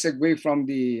guess I'll segue from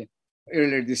the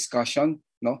earlier discussion.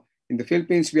 No, in the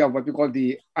Philippines, we have what we call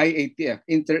the IATF,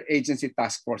 Interagency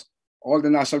Task Force. All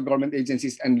the national government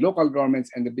agencies and local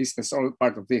governments and the business are all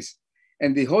part of this.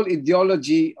 And the whole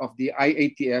ideology of the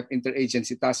IATF,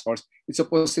 Interagency Task Force, is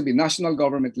supposed to be national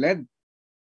government-led,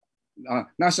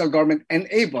 national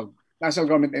government-enabled,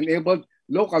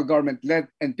 local government-led,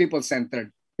 and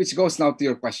people-centered, which goes now to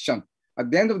your question.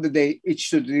 At the end of the day, it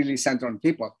should really center on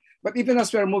people. But even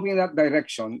as we're moving in that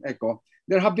direction, Echo,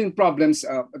 there have been problems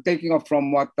taking off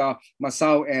from what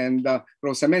Masao and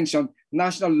Rosa mentioned,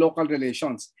 national-local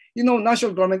relations. You know,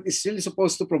 national government is really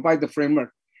supposed to provide the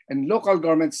framework, and local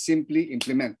governments simply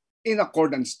implement in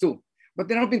accordance too. But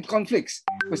there have been conflicts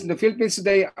because in the Philippines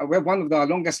today, we have one of the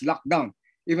longest lockdown.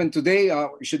 Even today,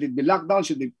 should it be lockdown?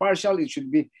 Should it be partial? It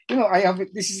should be, you know,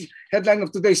 this is headline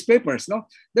of today's papers, no?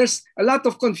 There's a lot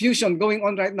of confusion going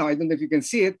on right now. I don't know if you can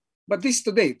see it, but this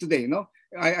today, no?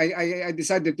 I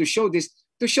decided to show this,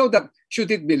 to show that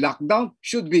should it be lockdown?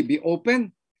 Should we be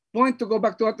open? Point to go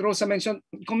back to what Rosa mentioned,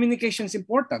 communication is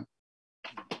important.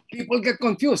 People get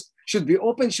confused. Should we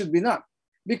open? Should we not?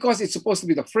 Because it's supposed to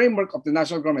be the framework of the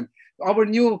national government. Our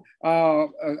new,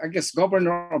 I guess,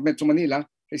 governor of Metro Manila,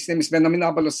 his name is Benjamin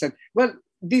Abalos, said, well,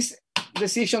 this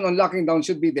decision on locking down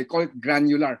should be, they call it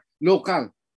granular, local.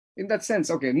 In that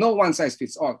sense, okay, no one size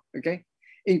fits all, okay?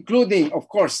 Including, of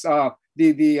course,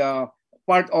 the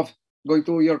part of, going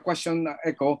to your question,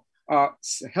 Echo,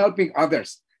 helping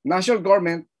others. National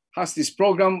government has this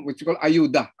program which we call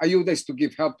Ayuda. Ayuda is to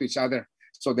give help to each other.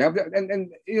 So they have, and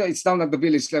you know, it's down at the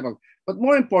village level. But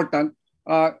more important,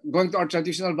 going to our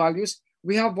traditional values,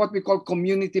 we have what we call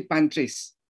community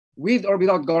pantries, with or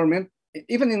without government.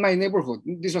 Even in my neighborhood,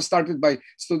 this was started by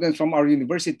students from our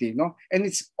university, no? And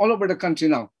it's all over the country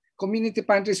now. Community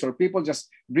pantries where people just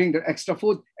bring their extra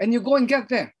food and you go and get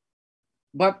there.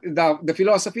 But the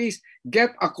philosophy is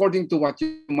get according to what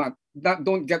you want.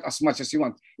 Don't get as much as you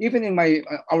want. Even in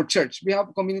our church, we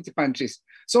have community pantries.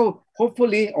 So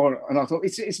hopefully, or not,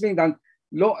 it's being done.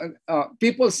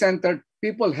 People-centered,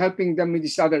 people helping them with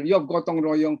each other. You have gotong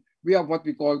royong. We have what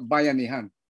we call bayanihan.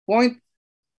 Point: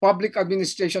 public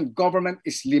administration, government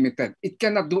is limited. It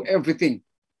cannot do everything.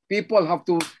 People have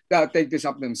to take this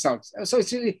up themselves. So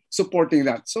it's really supporting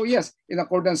that. So yes, in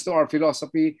accordance to our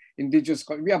philosophy, indigenous,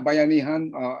 we have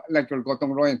bayanihan, like your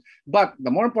gotong royan. But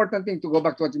the more important thing, to go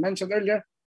back to what you mentioned earlier,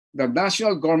 the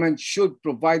national government should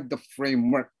provide the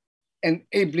framework,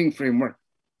 enabling framework.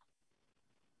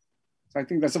 So I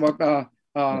think that's about,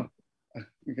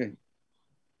 okay.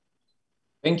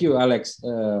 Thank you, Alex.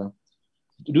 Do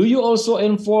you also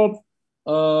involve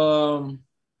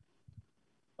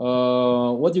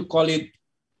what you call it,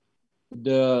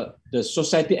 the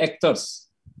society actors?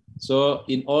 So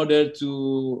in order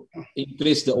to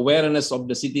increase the awareness of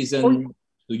the citizen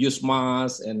to use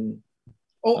masks and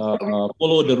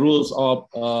follow the rules of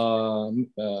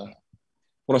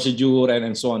procedure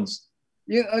and so on.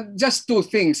 Yeah, just two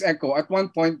things, Echo. At one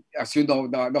point, as you know,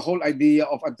 the whole idea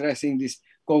of addressing this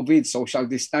COVID, social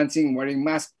distancing, wearing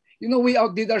masks, you know, we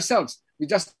outdid ourselves. We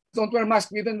just don't wear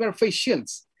masks, we even wear face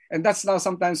shields. And that's now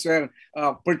sometimes where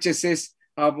purchases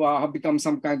have become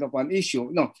some kind of an issue.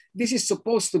 No, this is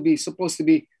supposed to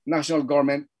be national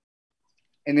government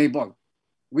enabled.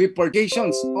 With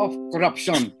purgations of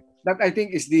corruption. That I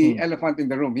think is the elephant in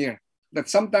the room here. That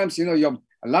sometimes, you know, you have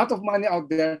a lot of money out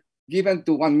there given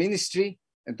to one ministry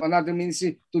and to another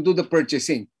ministry to do the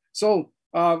purchasing. So,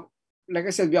 like I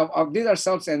said, we have outdid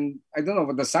ourselves, and I don't know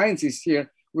what the science is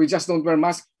here. We just don't wear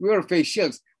masks, we wear face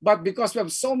shields. But because we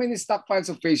have so many stockpiles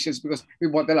of face shields, because we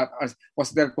bought a lot,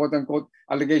 was there quote unquote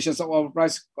allegations of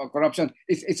overpriced corruption?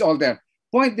 It's all there.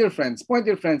 Point, dear friends,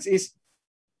 is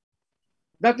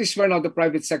that is where now the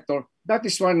private sector, that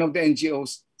is where now the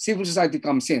NGOs, civil society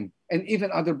comes in, and even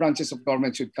other branches of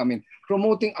government should come in,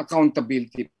 promoting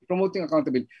accountability.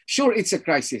 Sure, it's a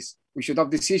crisis. We should have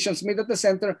decisions made at the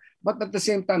center, but at the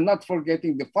same time, not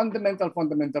forgetting the fundamental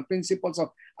principles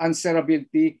of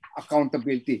answerability,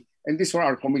 accountability. And these were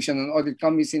our Commission on Audit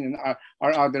Committee and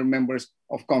our other members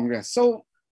of Congress. So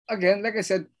again, like I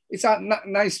said, it's a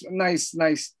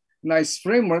nice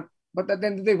framework. But at the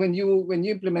end of the day, when you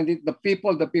implement it, the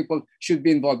people should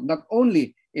be involved, not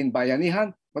only in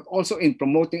bayanihan, but also in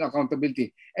promoting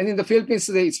accountability. And in the Philippines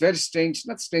today, it's very strange,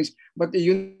 not strange, but a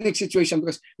unique situation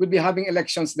because we'll be having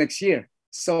elections next year.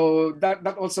 So that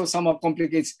also somehow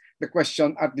complicates the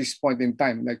question at this point in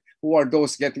time. Like, who are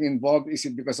those getting involved? Is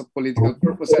it because of political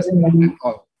purposes and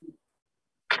all?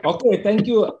 Okay, thank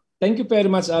you. Thank you very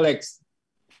much, Alex.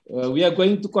 We are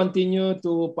going to continue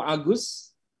to Pak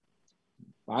Agus.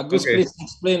 Pak Agus, Okay. please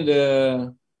explain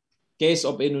the case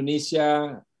of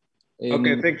Indonesia.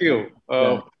 Okay, thank you,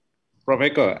 Prof.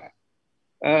 Eko.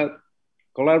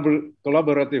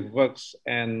 Collaborative works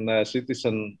and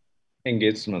citizen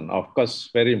engagement, of course,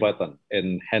 very important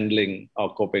in handling or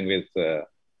coping with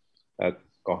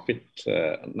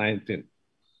COVID-19.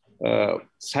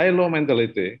 Silo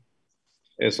mentality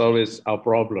is always our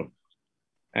problem.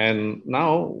 And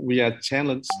now we are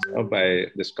challenged by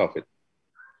this COVID.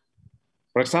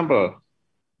 For example,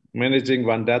 managing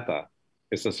one data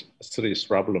is a serious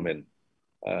problem in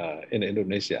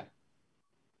Indonesia.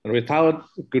 And without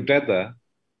good data,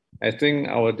 I think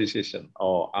our decision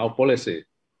or our policy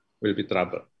will be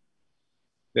trouble.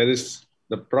 That is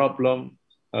the problem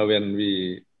when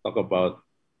we talk about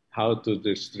how to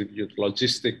distribute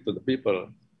logistics to the people.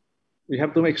 We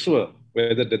have to make sure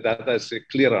whether the data is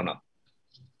clear or not.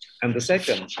 And the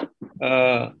second,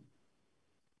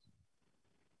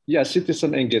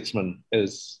 citizen engagement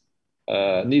is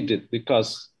needed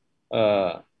because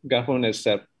government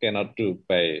itself cannot do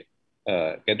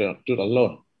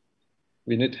alone.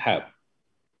 We need help.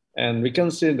 And we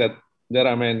can see that there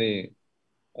are many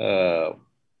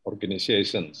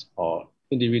organizations or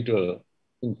individuals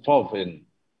involved in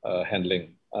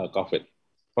handling COVID.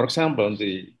 For example,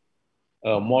 the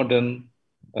modern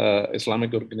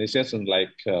Islamic organization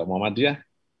like Muhammadiyah,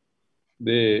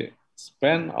 they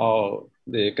spend or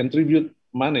they contribute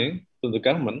money to the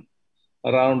government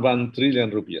around 1 trillion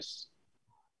rupees,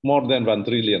 more than 1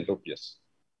 trillion rupees.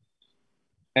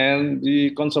 And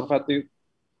the conservative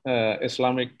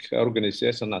Islamic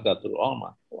organization Nahdlatul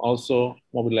Ulama also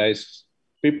mobilize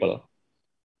people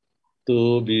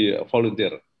to be a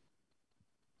volunteer.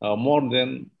 More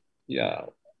than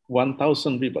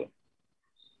 1,000 people.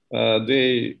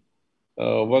 They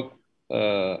work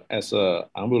as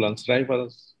ambulance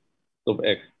drivers to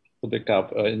pick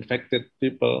up infected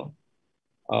people,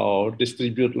 or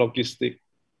distribute logistics,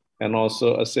 and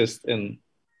also assist in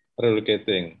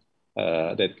relocating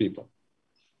dead people.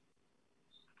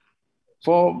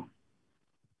 For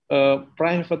a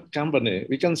private company,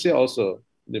 we can see also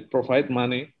they provide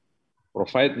money,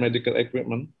 provide medical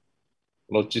equipment,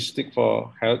 logistics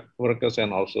for health workers,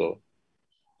 and also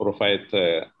provide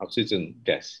oxygen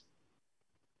gas.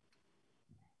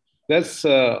 That's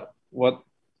what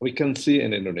we can see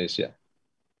in Indonesia.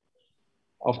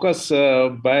 Of course,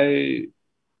 by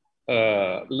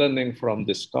learning from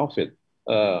this COVID,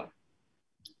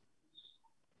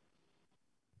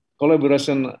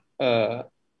 collaboration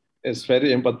is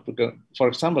very important. For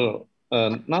example,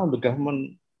 now the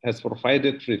government has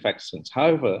provided free vaccines.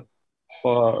 However,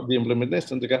 for the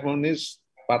implementation, the government needs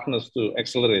partners to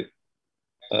accelerate.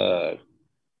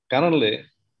 Currently,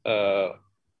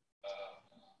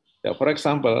 for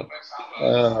example,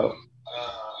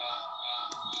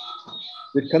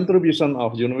 the contribution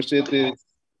of universities,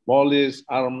 police,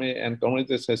 army, and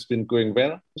communities has been going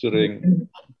well during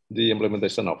the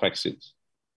implementation of vaccines.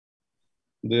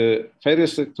 The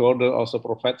various stakeholders also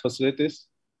provide facilities,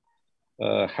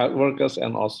 health workers,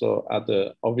 and also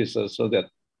other officers so that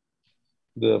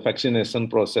the vaccination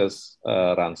process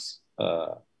runs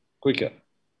quicker.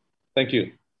 Thank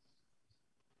you.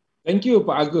 Thank you,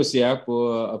 Pak Agus,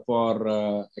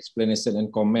 for explanation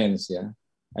and comments.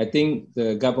 I think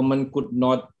the government could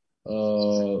not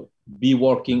be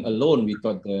working alone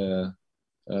without the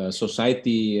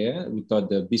society, without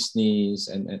the business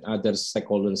and other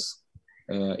stakeholders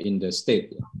in the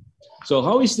state. So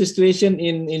how is the situation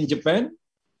in Japan,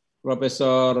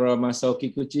 Professor Masao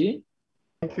Kikuchi?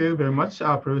 Thank you very much,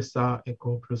 Professor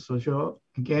Eko Prosojo.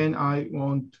 Again, I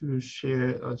want to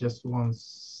share just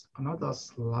another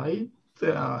slide,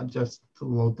 just to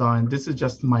load down. This is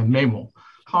just my memo.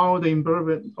 How the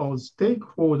involvement of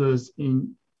stakeholders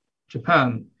in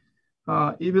Japan,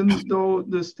 even though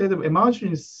the state of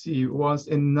emergency was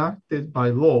enacted by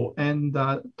law, and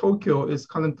Tokyo is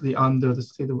currently under the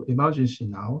state of emergency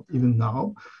now, even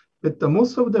now, but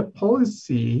most of the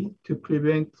policy to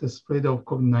prevent the spread of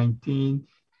COVID-19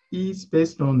 is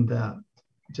based on the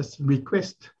just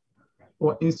request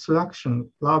or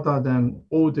instruction rather than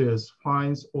orders,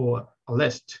 fines, or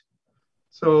arrest.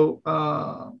 So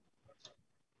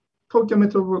Tokyo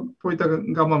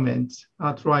metropolitan government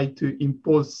tried to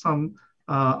impose some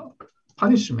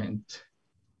punishment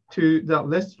to the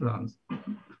restaurants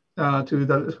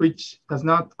which does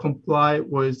not comply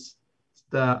with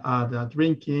the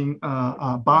drinking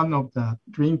ban of the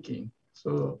drinking.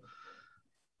 So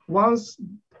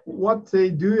what they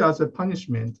do as a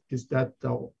punishment is that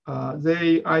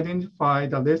they identify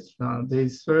the restaurant, they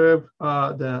serve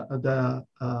the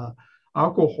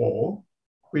alcohol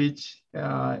which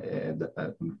does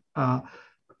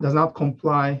not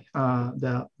comply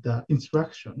the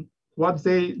instruction. What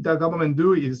the government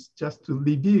do is just to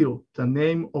reveal the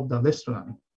name of the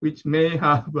restaurant, which may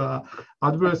have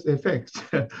adverse effects.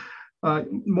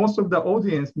 Most of the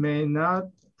audience may not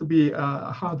be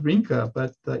a hard drinker,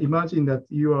 but imagine that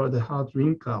you are the hard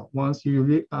drinker. Once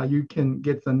you can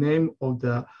get the name of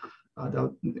the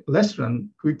restaurant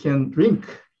who can drink,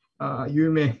 you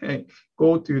may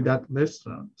go to that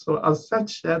restaurant. So as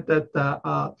such,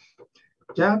 that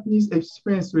Japanese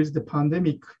experience with the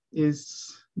pandemic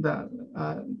is that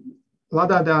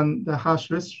rather than the harsh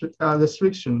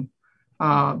restriction,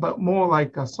 but more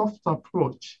like a soft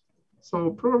approach.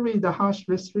 So probably the harsh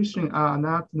restrictions are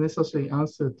not necessarily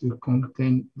answer to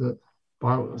contain the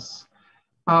virus.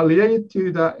 Related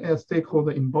to the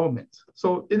stakeholder involvement.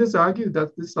 So it is argued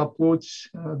that this approach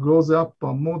grows up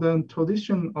a modern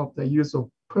tradition of the use of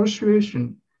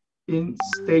persuasion in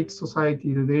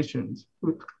state-society relations,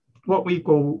 what we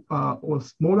call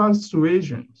moral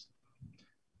suasions,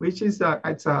 which is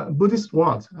it's a Buddhist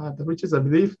word, which is a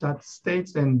belief that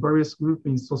states and various groups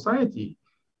in society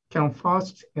can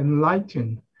first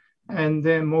enlighten and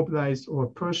then mobilize or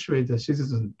persuade the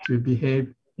citizens to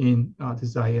behave in a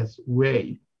desired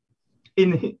way.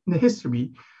 In the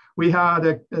history, we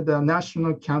had the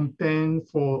national campaign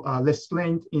for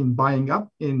restraint in buying up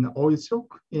in oil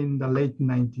shock in the late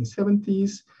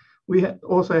 1970s. We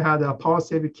also had a power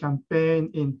saving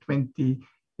campaign in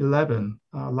 2011,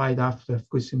 right after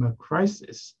Fukushima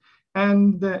crisis,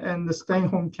 and the stay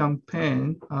home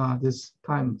campaign this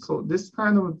time. So this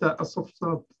kind of the soft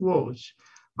approach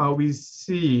we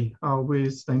see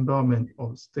with the involvement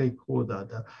of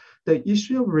stakeholder. The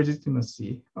issue of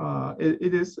legitimacy,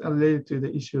 it is related to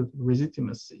the issue of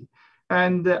legitimacy.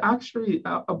 And actually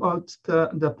about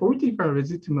the political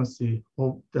legitimacy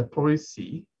of the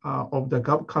policy of the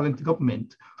current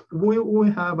government, we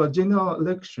will have a general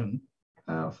election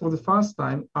for the first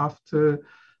time after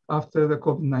the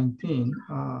COVID-19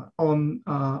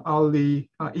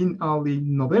 in early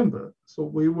November. So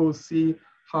we will see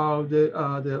how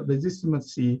the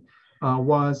legitimacy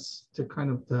was the kind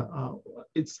of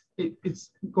it's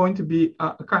going to be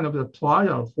a kind of the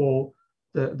trial for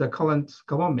the current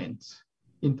government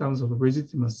in terms of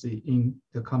legitimacy in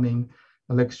the coming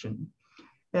election.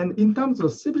 And in terms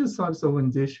of civil service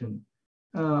organization,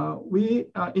 we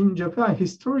in Japan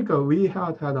historically we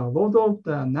had a lot of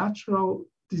the natural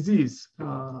disease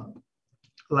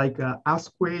like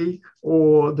earthquake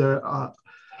or the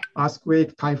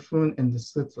earthquake, typhoon, and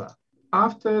etc.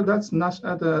 After that's not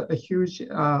a huge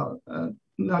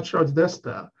natural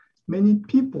disaster, many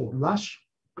people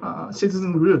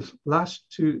citizen groups rush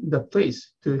to the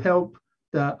place to help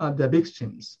the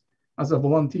victims as a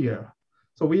volunteer.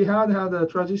 So we had a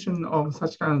tradition of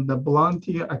such kind of the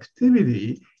volunteer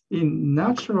activity in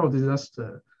natural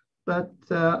disaster, but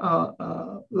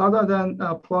rather than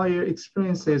prior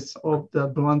experiences of the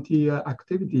volunteer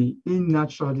activity in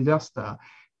natural disaster,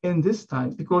 and this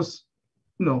time because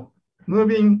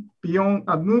moving beyond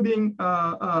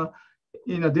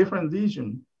in a different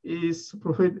region is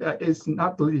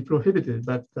not really prohibited,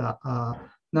 but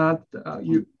not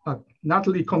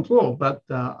really controlled, but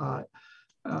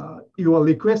you are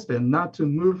requested not to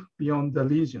move beyond the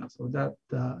region. So that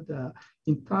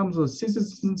in terms of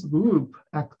citizens group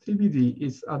activity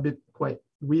is a bit quite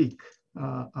weak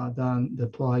than the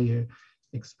prior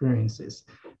experiences.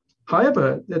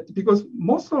 However, that because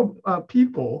most of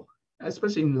people,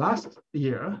 especially in last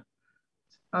year,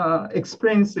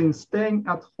 experiencing staying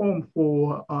at home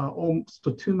for almost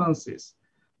 2 months,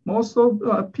 most of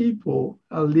people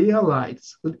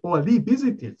realized or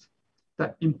revisited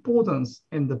the importance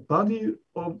and the value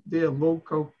of their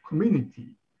local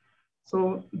community.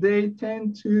 So they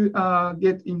tend to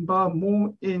get involved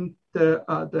more in the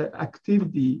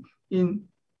activity in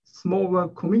smaller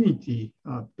community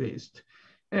based.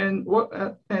 And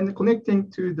connecting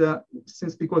to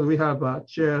because we have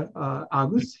Chair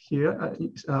Agus here,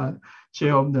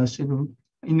 Chair of the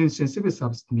Indonesian Civil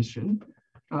Service Commission.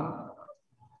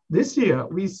 This year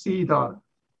we see the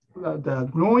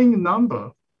growing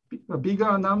number, a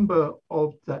bigger number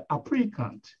of the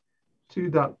applicant to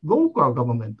the local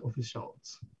government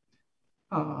officials.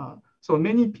 So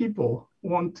many people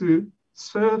want to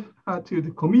serve to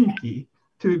the community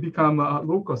to become a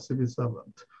local civil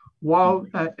servant. While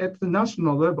at the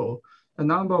national level, the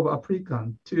number of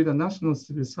applicants to the national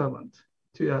civil servant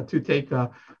to take a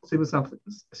civil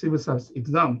service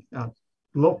exam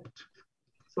dropped.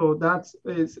 So that's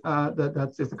kind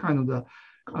of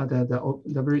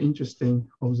the very interesting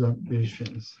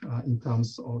observations in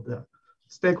terms of the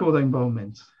stakeholder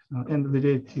involvement and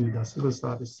related to the civil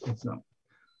service exam.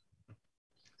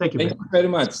 Thank you. Thank you very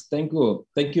much. Thank you.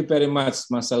 Thank you very much,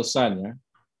 Mas Sausan. Yeah.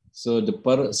 So the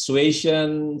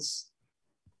persuasions,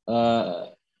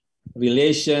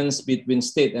 relations between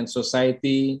state and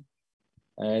society,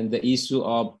 and the issue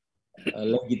of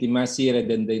legitimacy rather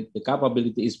than the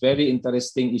capability is very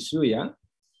interesting issue. Yeah.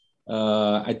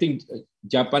 I think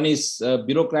Japanese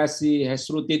bureaucracy has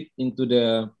rooted into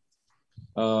the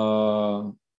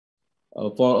for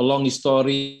a long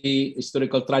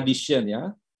historical tradition.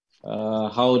 Yeah.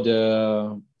 How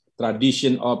the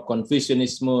tradition of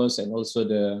Confucianism and also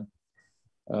the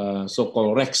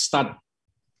so-called Reichstag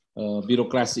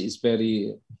bureaucracy is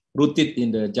very rooted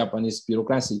in the Japanese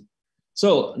bureaucracy.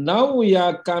 So now we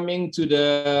are coming to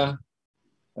the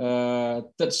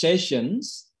third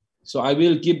sessions. So I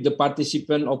will give the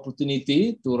participant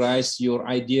opportunity to raise your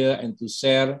idea and to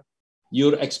share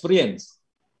your experience.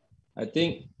 I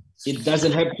think it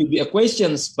doesn't have to be a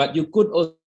questions, but you could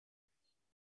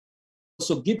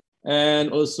also give and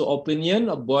also opinion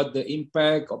about the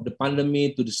impact of the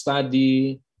pandemic to the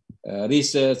study,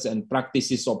 research, and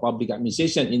practices of public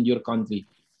administration in your country.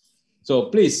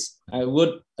 So please, I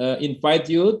would invite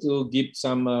you to give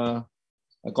some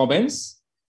comments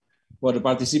for the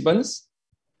participants.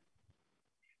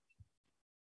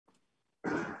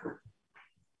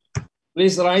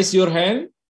 Please raise your hand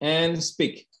and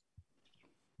speak.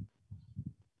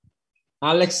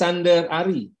 Alexander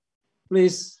Ari,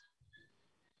 please.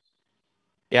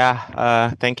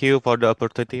 Yeah, thank you for the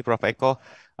opportunity, Prof. Eko.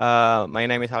 My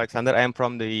name is Alexander. I am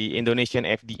from the Indonesian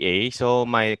FDA. So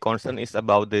my concern is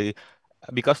about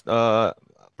because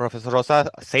Professor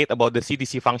Rosa said about the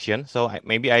CDC function. So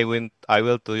maybe I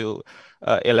will to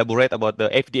elaborate about the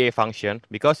FDA function,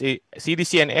 because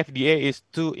CDC and FDA is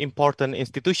two important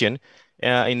institutions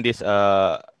in this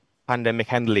pandemic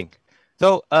handling.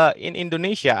 So in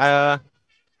Indonesia,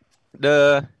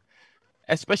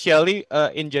 especially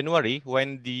in January,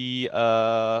 when the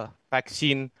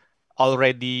vaccine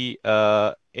already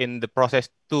in the process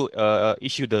to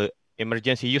issue the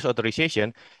emergency use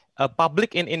authorization,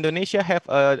 public in Indonesia have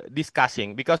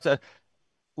discussing, because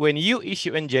when you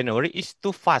issue in January, it's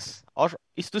too fast or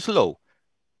it's too slow.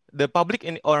 The public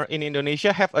in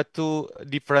Indonesia have two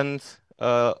different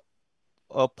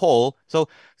poll. So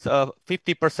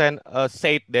 50%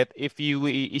 said that if you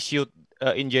issue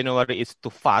in January, it's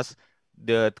too fast.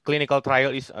 The clinical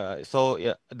trial is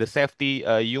the safety,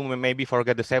 you maybe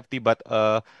forget the safety, but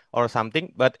or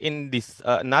something. But in this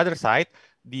another side,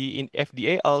 the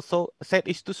FDA also said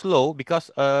it's too slow,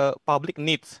 because public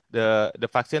needs the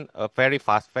vaccine very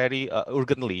fast, very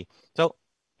urgently. So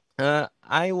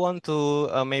I want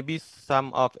to maybe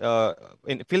some of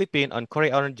in Philippines, on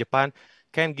Korea, or in Japan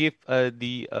can give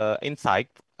the insight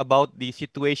about the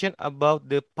situation, about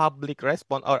the public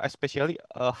response, or especially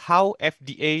how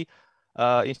FDA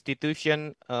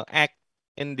institution act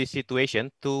in this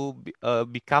situation to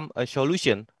become a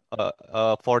solution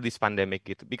for this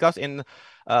pandemic. Because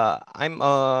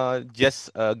I'm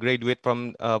just graduate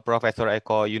from Professor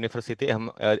Eko University,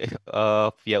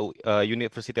 via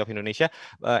University of Indonesia,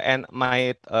 and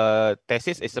my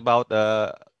thesis is about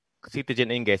citizen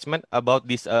engagement about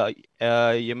this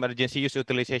emergency use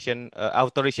utilization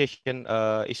authorization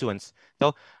issuance.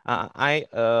 So I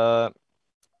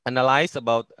analyze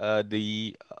about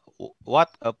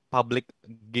what public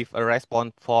give a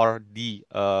response for the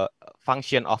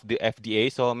function of the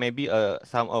FDA. So maybe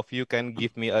some of you can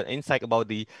give me an insight about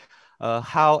the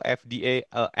how FDA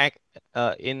act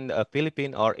in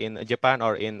Philippines, or in Japan,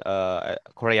 or in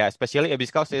Korea, especially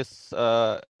because it's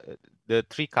the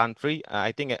three countries,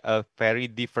 I think a very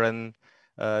different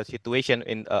situation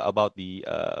in about the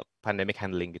pandemic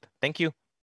handling. Thank you.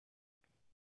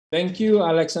 Thank you,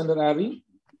 Alexander Ari.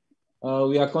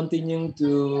 We are continuing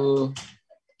to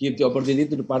give the opportunity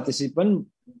to the participant.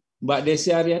 Mbak Desi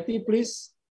Ariati,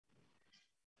 please.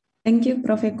 Thank you,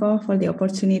 Prof. Eko, for the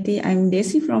opportunity. I'm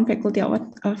Desi from Faculty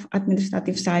of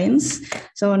Administrative Science.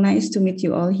 So nice to meet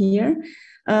you all here.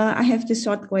 I have this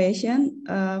short question.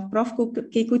 Prof.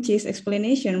 Kikuchi's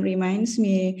explanation reminds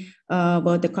me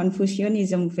about the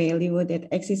Confucianism value that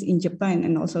exists in Japan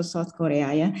and also South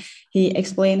Korea. Yeah? He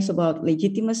explains about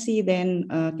legitimacy, then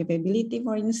capability,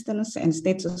 for instance, and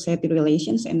state-society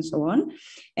relations, and so on.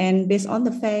 And based on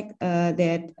the fact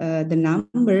that the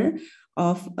number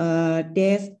of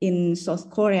deaths in South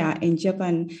Korea and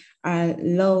Japan are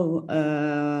low,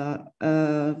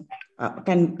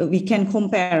 we can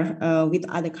compare with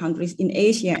other countries in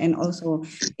Asia and also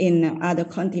in other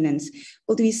continents.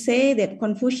 Would we say that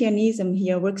Confucianism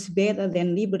here works better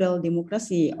than liberal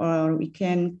democracy, or we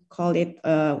can call it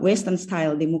Western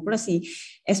style democracy,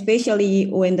 especially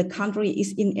when the country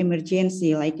is in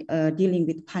emergency, like dealing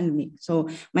with pandemic? So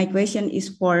my question is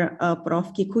for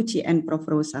Prof. Kikuchi and Prof.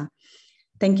 Rosa.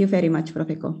 Thank you very much, Prof.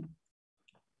 Eko.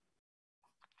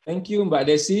 Thank you, Mbak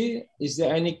Desi. Is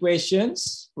there any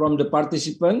questions from the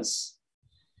participants?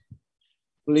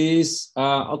 Please,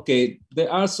 okay,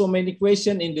 there are so many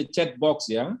questions in the chat box,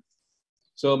 yeah?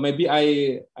 So maybe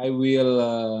I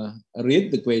will read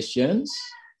the questions.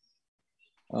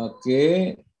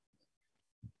 Okay.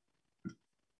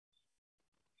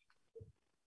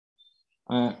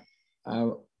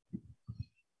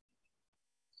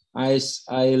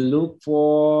 I look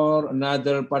for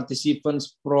another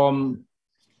participants from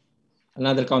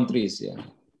another countries. Yeah.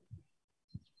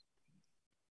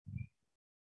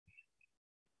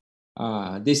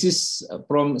 This is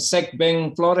from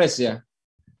Sekbeng Flores. Yeah.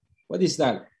 What is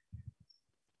that?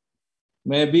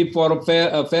 Maybe for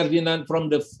Ferdinand from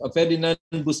the Ferdinand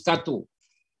Buscato.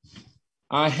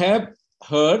 I have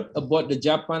heard about the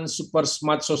Japan Super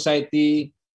Smart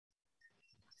Society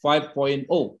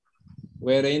 5.0.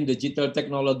 Wherein digital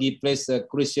technology plays a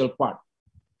crucial part.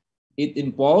 It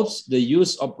involves the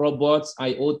use of robots,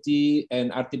 IoT,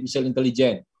 and artificial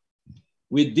intelligence.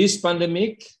 With this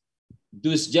pandemic,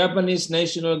 does Japanese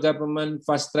national government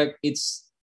fast-track its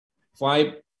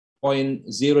 5.0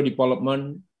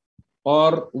 development,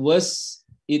 or was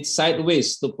it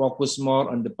sideways to focus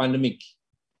more on the pandemic?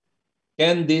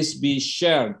 Can this be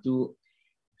shared to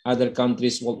other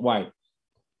countries worldwide?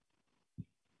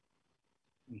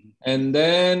 And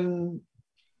then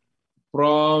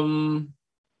from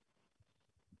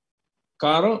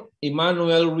Carl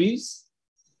Emmanuel Ruiz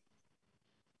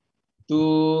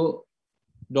to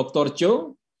Dr.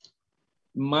 Cho,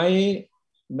 may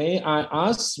I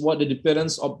ask what the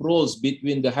difference of roles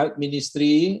between the Health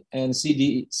Ministry and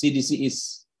CDC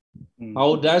is?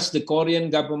 How does the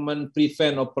Korean government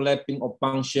prevent overlapping of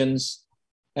functions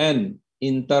and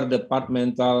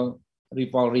interdepartmental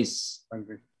rivalries?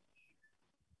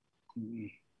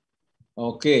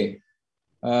 Okay.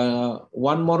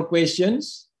 One more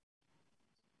questions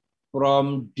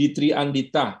from Ditri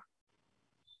Andita.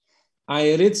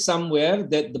 I read somewhere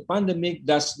that the pandemic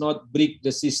does not break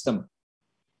the system.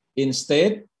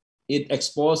 Instead, it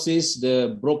exposes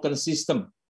the broken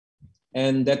system,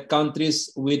 and that countries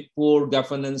with poor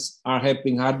governance are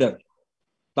having harder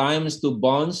times to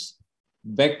bounce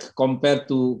back compared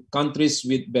to countries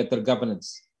with better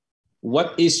governance.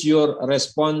 What is your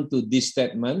response to this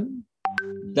statement?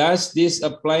 Does this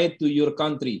apply to your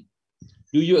country?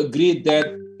 Do you agree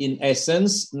that in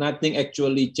essence, nothing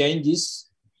actually changes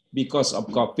because of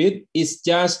COVID? It's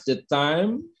just the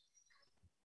time,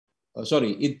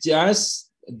 it's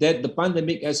just that the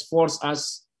pandemic has forced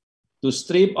us to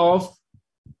strip off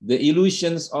the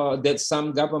illusions that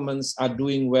some governments are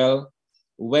doing well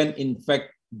when in fact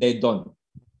they don't.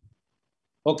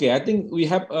 Okay, I think we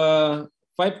have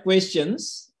 5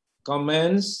 questions,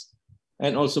 comments,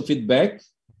 and also feedback.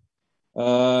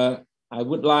 I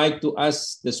would like to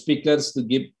ask the speakers to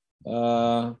give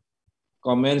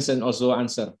comments and also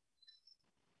answer.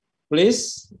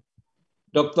 Please,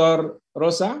 Dr.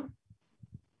 Rosa,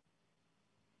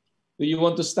 do you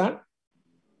want to start?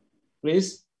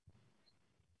 Please.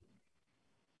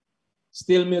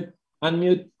 Still mute,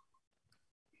 unmute.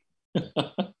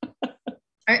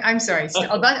 I'm sorry,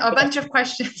 a bunch of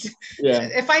questions. Yeah.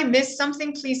 If I missed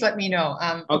something, please let me know.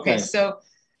 Okay, so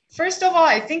first of all,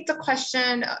 I think the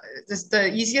question,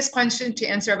 the easiest question to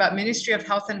answer about Ministry of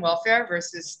Health and Welfare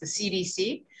versus the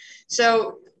CDC.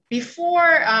 So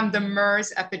before the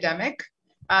MERS epidemic,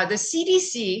 the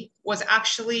CDC was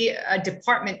actually a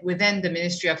department within the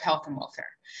Ministry of Health and Welfare.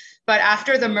 But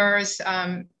after the MERS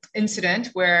incident,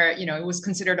 where it was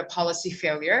considered a policy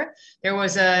failure, there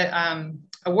was a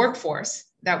workforce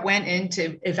that went in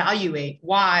to evaluate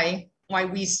why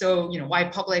why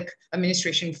public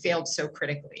administration failed so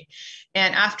critically.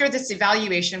 And after this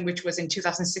evaluation, which was in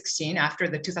 2016, after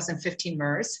the 2015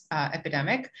 MERS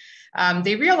epidemic,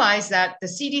 they realized that the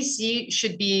CDC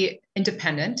should be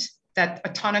independent, that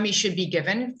autonomy should be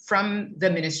given from the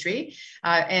ministry,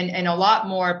 and a lot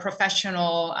more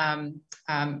professional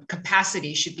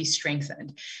capacity should be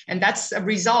strengthened. And that's a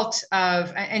result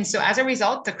of, and so as a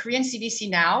result, the Korean CDC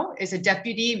now is a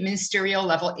deputy ministerial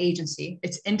level agency.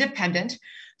 It's independent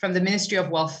from the Ministry of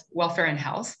Welfare and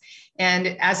Health.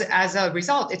 And as a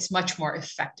result, it's much more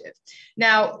effective.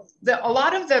 Now, a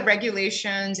lot of the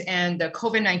regulations and the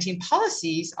COVID-19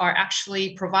 policies are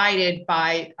actually provided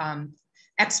by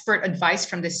expert advice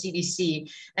from the CDC.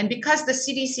 And because the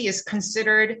CDC is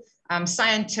considered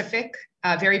scientific,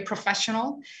 very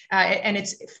professional, and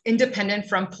it's independent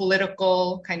from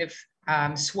political kind of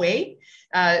sway,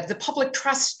 the public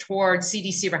trust toward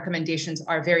CDC recommendations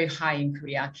are very high in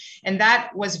Korea. And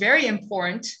that was very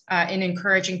important in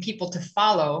encouraging people to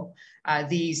follow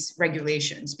these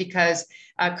regulations, because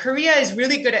Korea is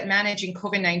really good at managing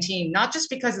COVID-19, not just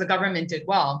because the government did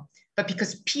well, but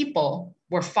because people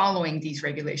were following these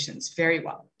regulations very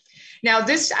well. Now,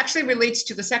 this actually relates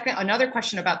to another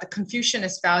question about the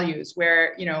Confucianist values,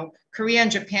 where, Korea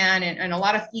and Japan and a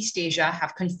lot of East Asia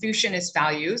have Confucianist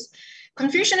values.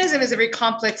 Confucianism is a very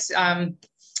complex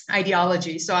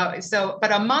ideology.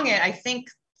 But among it, I think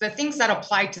the things that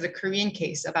apply to the Korean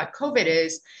case about COVID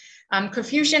is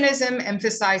Confucianism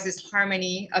emphasizes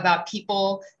harmony, about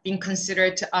people being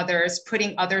considerate to others,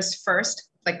 putting others first,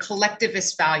 like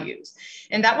collectivist values.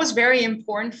 And that was very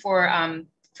important for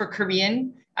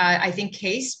Korean, I think,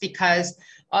 case, because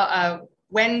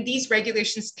when these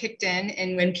regulations kicked in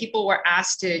and when people were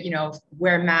asked to,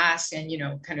 wear masks and,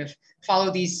 kind of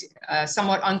follow these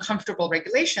somewhat uncomfortable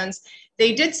regulations,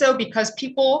 they did so because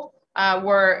people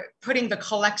were putting the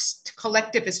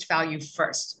collectivist value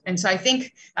first. And so I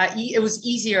think it was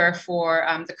easier for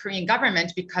the Korean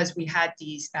government because we had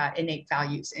these innate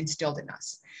values instilled in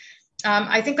us.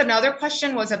 I think another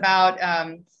question was about,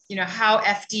 how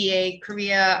FDA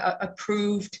Korea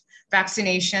approved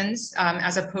vaccinations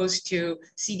as opposed to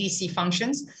CDC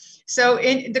functions. So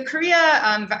in the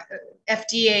Korea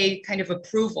FDA kind of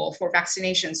approval for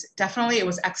vaccinations, definitely it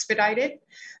was expedited.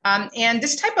 And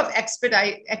this type of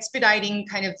expediting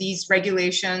kind of these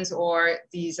regulations or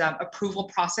these approval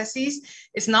processes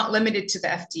is not limited to the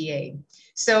FDA.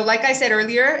 So like I said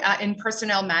earlier, in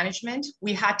personnel management,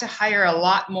 we had to hire a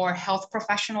lot more health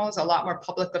professionals, a lot more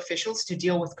public officials to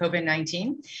deal with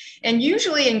COVID-19. And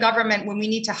usually in government, when we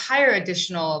need to hire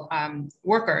additional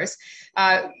workers,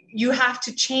 you have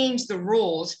to change the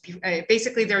rules.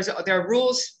 Basically, there are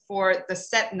rules for the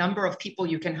set number of people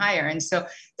you can hire. And so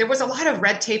there was a lot of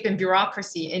red tape and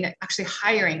bureaucracy in actually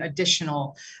hiring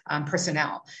additional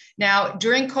personnel. Now,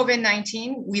 during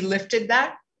COVID-19, we lifted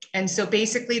that. And so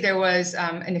basically there was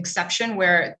an exception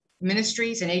where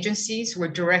ministries and agencies who were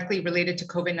directly related to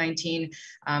COVID-19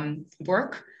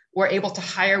 work were able to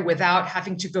hire without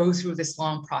having to go through this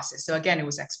long process. So again, it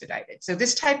was expedited. So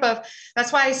this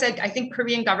that's why I said, I think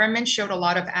Korean government showed a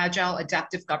lot of agile,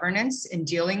 adaptive governance in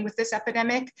dealing with this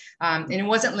epidemic. And it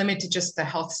wasn't limited to just the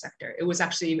health sector. It was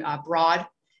actually broad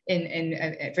in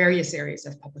various areas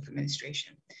of public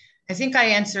administration. I think I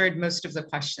answered most of the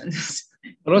questions.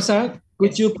 Rosa,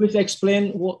 could you please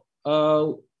explain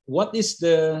what is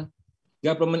the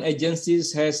government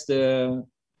agencies has the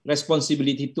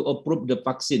responsibility to approve the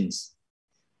vaccines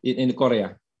in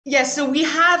Korea? Yes, so we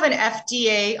have an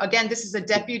FDA. Again, this is a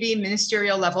deputy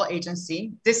ministerial level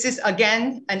agency. This is,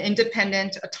 again, an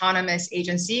independent, autonomous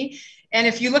agency. And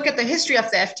if you look at the history of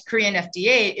the Korean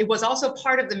FDA, it was also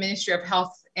part of the Ministry of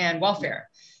Health and Welfare.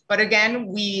 But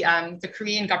again, the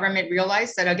Korean government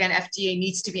realized that, again, FDA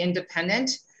needs to be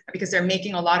independent because they're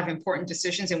making a lot of important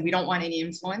decisions and we don't want any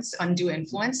undue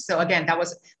influence. So again, it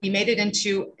was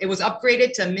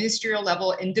upgraded to a ministerial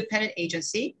level independent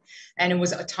agency and it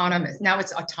was autonomous. Now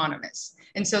it's autonomous.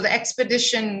 And so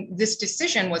this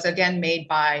decision was again made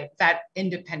by that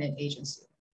independent agency.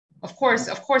 Of course,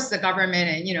 the government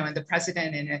and the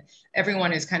president and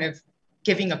everyone is kind of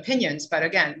giving opinions, but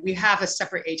again, we have a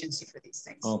separate agency for these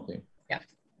things. Okay. Yeah.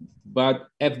 But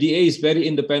FDA is very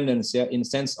independent, yeah, in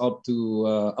sense of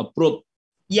to approve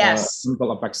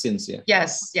clinical vaccines, yeah.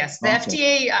 Yes. The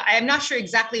FDA. I'm not sure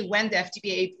exactly when the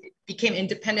FDA became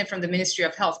independent from the Ministry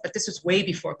of Health, but this was way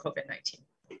before COVID-19.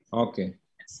 Okay.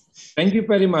 Yes. Thank you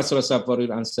very much, Rosa, for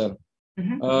your answer.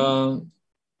 Mm-hmm.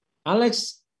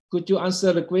 Alex, could you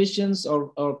answer the questions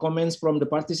or comments from the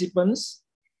participants?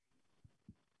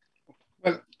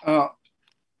 Well,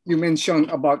 you mentioned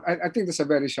about, I think that's a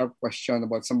very sharp question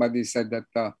about somebody said that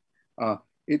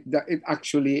it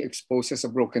actually exposes a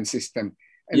broken system.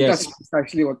 And Yes. that's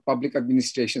precisely what public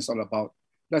administration is all about.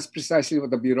 That's precisely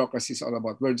what the bureaucracy is all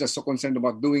about. We're just so concerned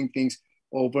about doing things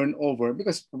over and over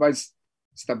because it provides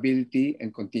stability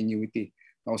and continuity.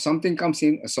 Now, something comes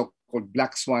in, a so-called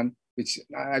black swan, which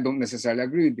I don't necessarily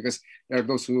agree with because there are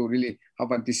those who really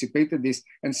have anticipated this,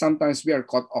 and sometimes we are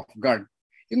caught off guard.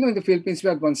 You know, in the Philippines, we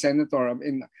had one senator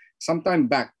some time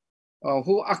back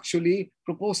who actually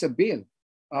proposed a bill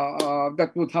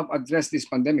that would have addressed this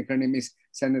pandemic. Her name is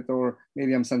Senator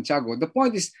Miriam Santiago. The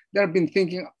point is, there have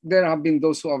been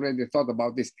those who already thought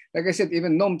about this. Like I said,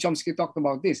 even Noam Chomsky talked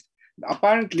about this.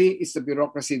 Apparently, it's the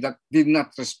bureaucracy that did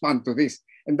not respond to this.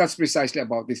 And that's precisely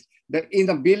about this. The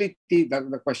inability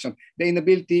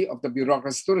of the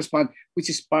bureaucracy to respond, which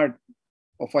is part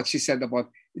of what she said about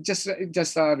it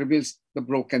just reveals the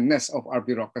brokenness of our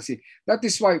bureaucracy. That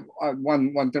is why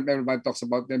one term everybody talks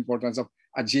about the importance of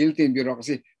agility in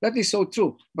bureaucracy. That is so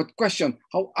true. But question,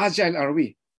 how agile are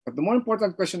we? But the more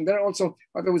important question, there are also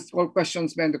what we call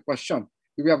questions behind the question.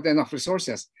 Do we have enough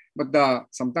resources? But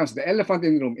sometimes the elephant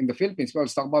in the room in the Philippines, we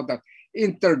always talk about that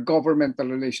intergovernmental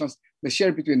relations, the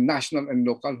share between national and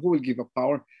local, who will give up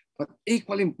power, but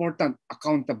equally important,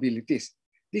 accountabilities.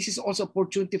 This is also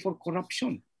opportunity for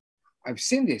corruption. I've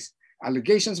seen this,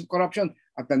 allegations of corruption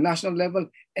at the national level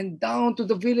and down to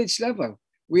the village level.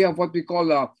 We have what we call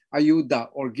ayuda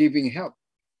or giving help.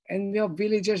 And we have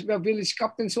villagers, we have village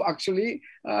captains who actually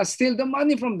steal the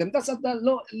money from them. That's at the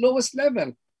lowest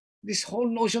level. This whole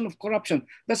notion of corruption.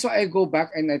 That's why I go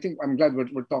back, and I think I'm glad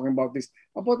we're talking about this,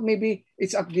 about maybe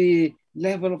it's at the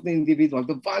level of the individual,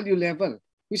 the value level,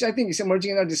 which I think is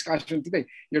emerging in our discussion today.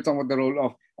 You're talking about the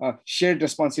role of shared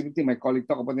responsibility. My colleague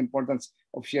talked about the importance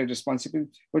of shared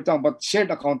responsibility. We're talking about shared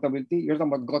accountability. You're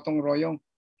talking about gotong royong.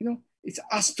 You know, it's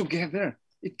us together.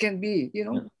 It can be, you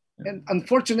know, and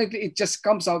unfortunately, it just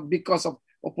comes out because of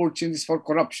opportunities for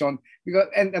corruption.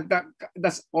 And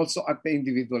that's also at the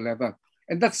individual level.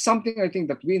 And that's something I think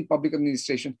that we in public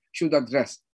administration should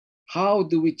address. How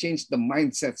do we change the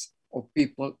mindsets of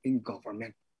people in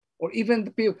government? Or even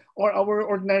the people, or our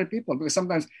ordinary people? Because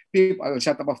sometimes people, I'll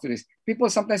shut up after this, people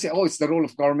sometimes say, oh, it's the role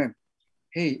of government.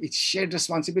 Hey, it's shared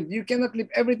responsibility. You cannot leave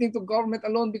everything to government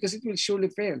alone because it will surely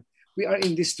fail. We are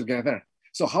in this together.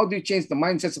 So how do you change the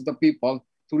mindsets of the people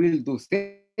to really do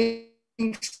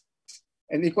things?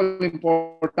 And equally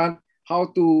important, how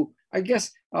to, I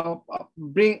guess,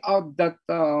 bring out that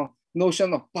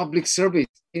notion of public service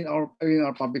in our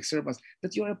public servants,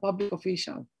 that you're a public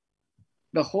official.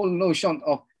 The whole notion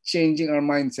of changing our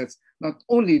mindsets, not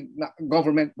only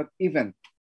government, but even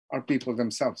our people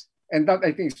themselves. And that,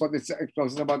 I think, is what it's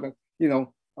about, you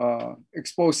know,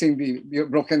 exposing the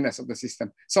brokenness of the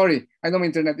system. Sorry, I know my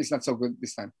internet is not so good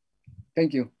this time.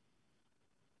 Thank you.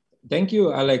 Thank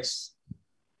you, Alex.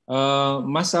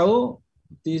 Masao,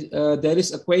 there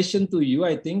is a question to you,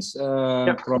 I think,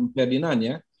 from Ferdinand,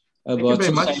 yeah? Thank you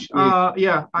very much.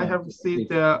 Yeah, I have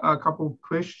received a couple of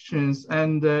questions.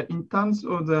 And in terms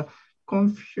of the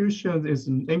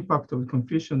Confucianism, impact of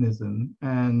Confucianism,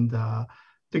 and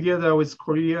together with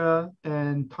Korea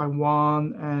and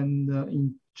Taiwan and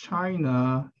in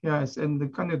China, yes, and the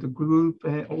kind of the group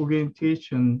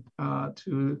orientation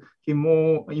to give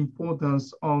more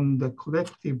importance on the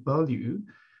collective value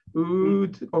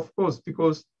would, of course,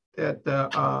 because that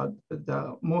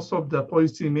the most of the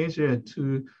policy measure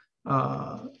to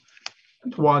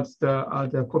towards the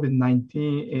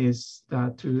COVID-19 is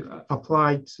to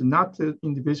apply to not to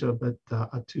individual but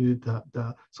to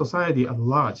the society at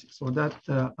large. So that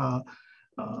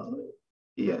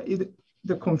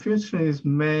the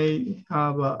Confucianism may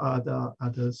have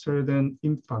the certain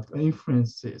impact or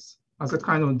influences as a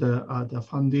kind of the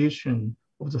foundation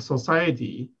of the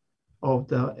society, of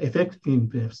the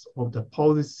effectiveness of the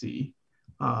policy,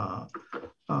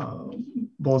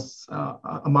 both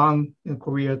among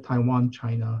Korea, Taiwan,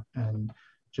 China, and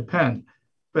Japan.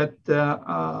 But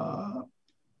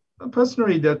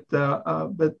personally, that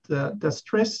the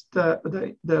stress,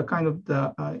 the kind of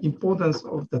the importance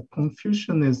of the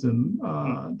Confucianism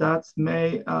that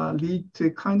may lead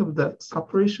to kind of the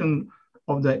separation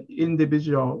of the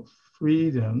individual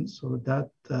freedom. So that,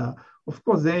 of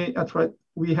course,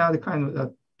 we had a kind of a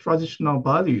traditional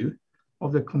value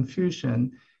of the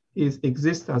Confucian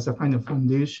exists as a kind of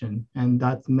foundation, and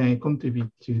that may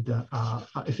contribute to the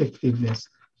effectiveness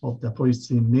of the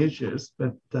policy measures.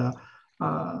 But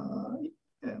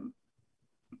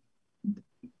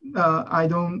I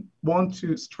don't want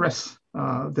to stress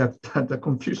that the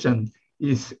Confucian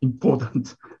is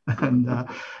important, and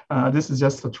this is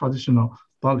just a traditional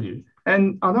value.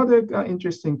 And another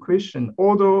interesting question,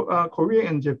 although Korea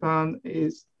and Japan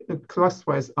is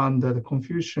classified under the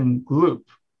Confucian group.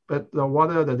 But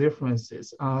what are the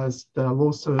differences? As the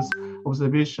Rosa's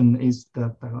observation is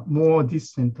that more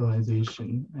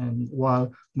decentralization, and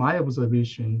while my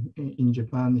observation in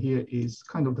Japan here is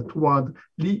kind of the toward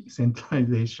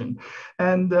decentralization.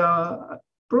 And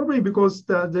probably because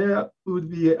there would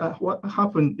be, what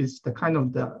happened is the kind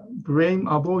of the blame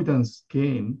avoidance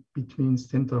game between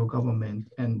central government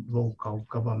and local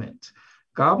government.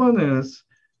 Governors,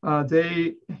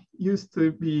 they used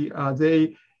to be,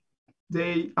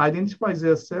 they identify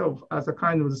themselves as a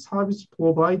kind of service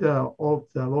provider of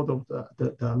a lot of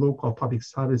the local public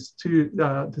service to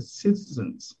the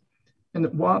citizens.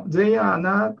 And what they are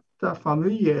not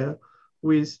familiar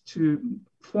with to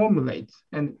formulate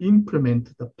and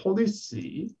implement the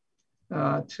policy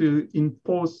to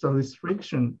impose the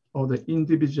restriction of the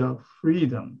individual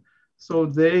freedom. So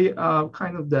they are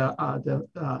kind of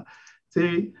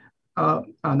they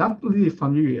are not really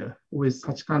familiar with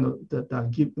such kind of the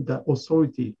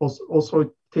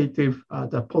authoritative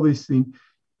the policy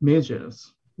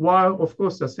measures. While of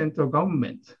course the central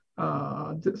government,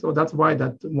 so that's why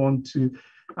that want to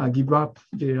give up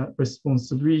their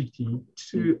responsibility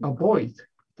to avoid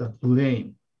the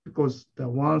blame, because the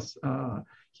once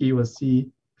he or she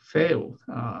failed,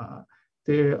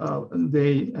 he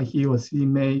or she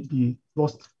may be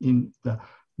lost in the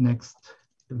next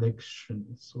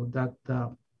election. So that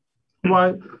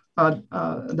while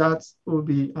that will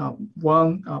be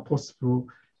one possible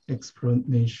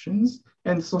explanations.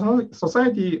 And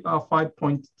society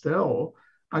 5.0,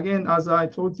 again, as I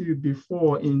told you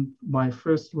before in my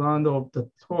first round of the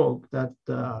talk, that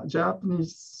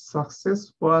Japanese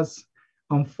success was,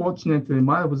 unfortunately,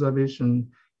 my observation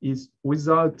is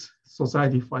without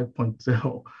society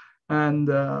 5.0 and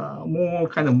more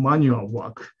kind of manual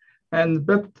work.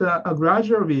 But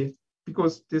gradually,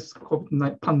 because this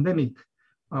COVID-19 pandemic,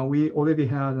 we already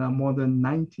had more than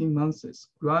 19 months.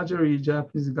 Gradually,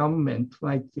 Japanese government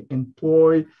like to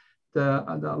employ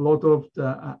a lot of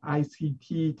the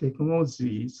ICT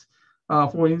technologies,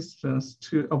 for instance,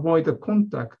 to avoid the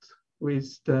contact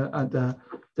with the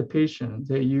patient.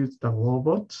 They use the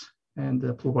robot and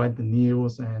provide the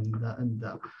meals and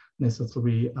the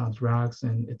necessary drugs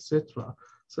and etc.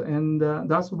 So, and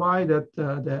that's why that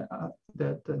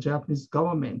the Japanese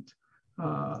government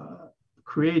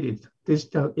created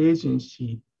digital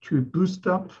agency to boost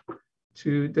up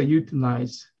to the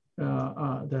utilize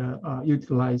the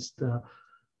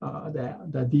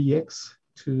DX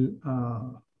to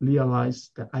realize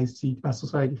the ICT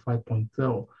society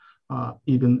 5.0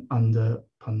 even under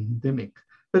pandemic.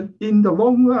 But in the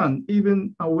long run,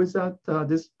 even without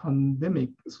this pandemic,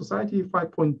 society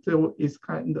 5.0 is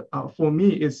kind of, for me,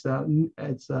 it's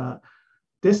a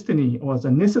destiny or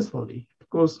a necessary,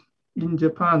 because in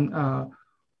Japan,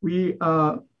 we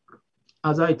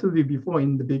as I told you before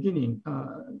in the beginning,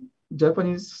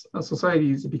 Japanese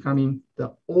society is becoming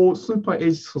the all super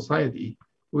age society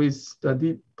with the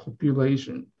deep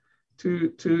population.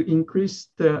 To increase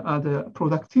the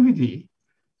productivity,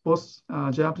 both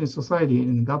Japanese society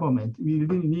and government, we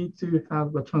really need to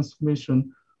have a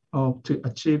transformation to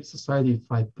achieve society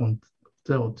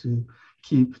 5.0 to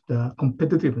keep the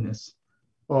competitiveness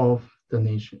of the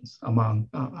nations among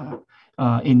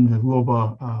in the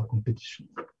global competition.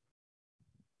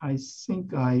 I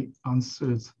think I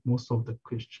answered most of the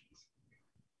questions.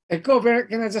 Echo,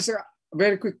 can I just a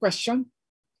very quick question?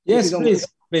 Yes,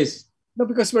 please. No,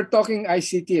 because we're talking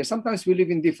ICT. Sometimes we live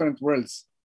in different worlds.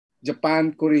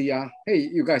 Japan, Korea, hey,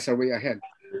 you guys are way ahead.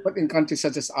 But in countries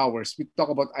such as ours, we talk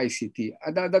about ICT.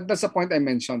 That's the point I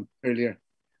mentioned earlier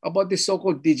about the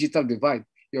so-called digital divide.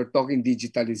 You're talking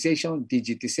digitalization,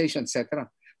 digitization, etc.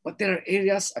 But there are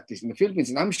areas, at least in the Philippines,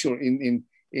 and I'm sure in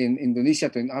Indonesia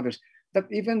and in others, that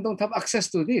even don't have access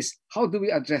to this. How do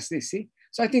we address this? See?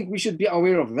 So I think we should be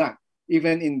aware of that,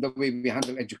 even in the way we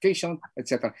handle education,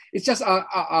 etc. It's just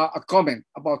a comment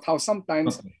about how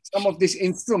sometimes some of these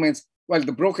instruments, well,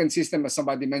 the broken system, as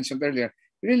somebody mentioned earlier,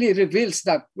 really reveals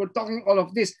that we're talking all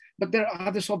of this, but there are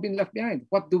others who have been left behind.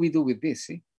 What do we do with this?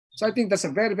 See? So I think that's a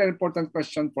very, very important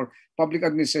question for public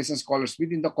administration scholars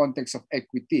within the context of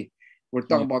equity. We're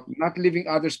talking about not leaving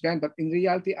others behind, but in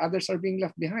reality, others are being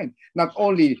left behind. Not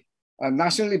only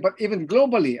nationally, but even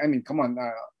globally. I mean, come on,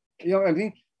 you know what I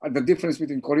mean? The difference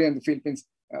between Korea and the Philippines,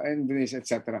 Indonesia,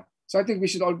 etc. So I think we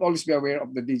should always be aware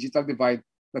of the digital divide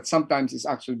that sometimes is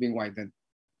actually being widened.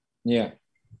 Yeah.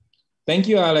 Thank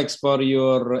you, Alex, for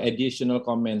your additional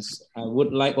comments. I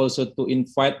would like also to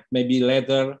invite maybe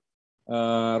later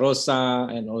Rosa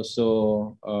and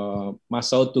also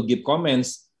Masao to give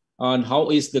comments on how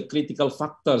is the critical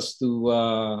factors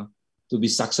to to be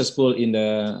successful in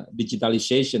the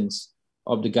digitalizations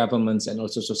of the governments and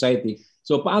also society.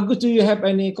 So, Pak Agus, do you have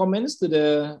any comments to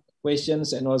the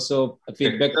questions and also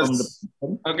feedback from the?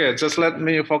 Okay, just let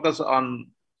me focus on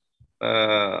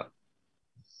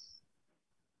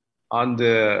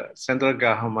the central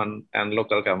government and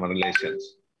local government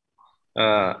relations.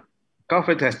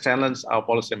 COVID has challenged our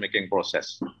policy-making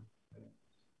process.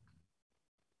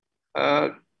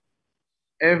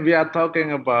 If we are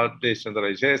talking about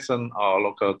decentralization or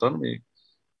local autonomy,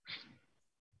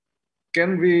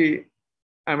 can we,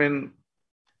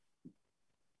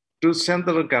 do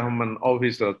central government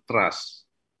officials trust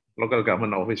local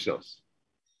government officials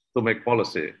to make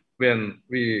policy when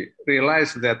we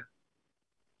realize that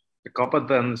the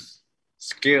competence,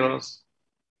 skills,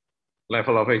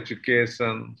 level of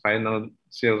education,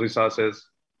 financial resources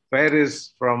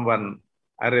varies from one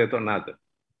area to another?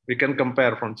 We can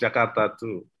compare from Jakarta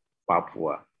to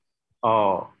Papua,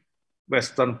 or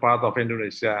western part of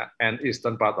Indonesia and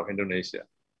eastern part of Indonesia.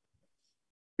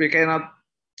 We cannot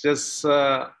just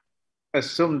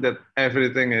assume that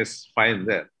everything is fine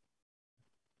there.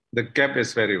 The gap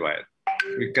is very wide.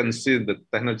 We can see the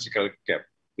technological gap,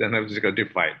 the technological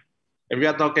divide. If we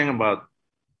are talking about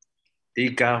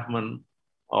e-government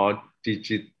or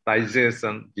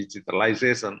digitalization,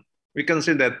 we can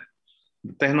see that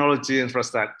the technology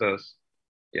infrastructures,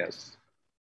 yes,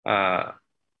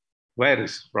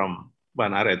 varies from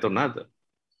one area to another.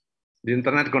 The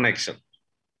internet connection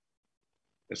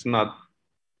is not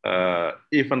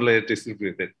evenly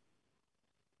distributed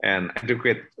and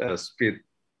adequate speed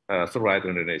throughout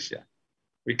Indonesia.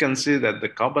 We can see that the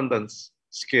competence,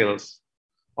 skills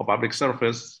of public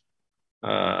service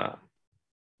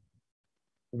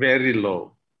very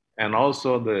low, and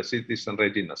also the citizen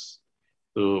readiness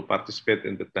to participate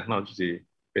in the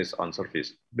technology-based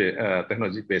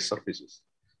services.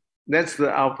 That's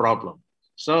our problem.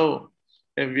 So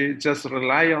if we just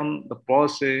rely on the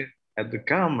policy at the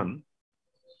government,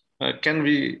 can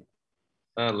we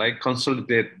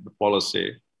consolidate the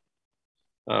policy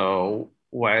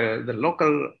while the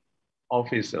local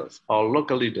officials or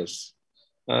local leaders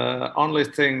only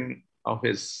think of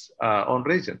his own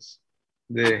regions?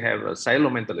 They have a silo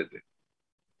mentality.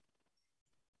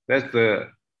 That's the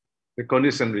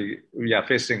condition we are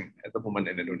facing at the moment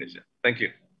in Indonesia. Thank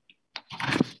you.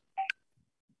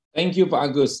 Thank you,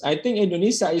 Pak Agus. I think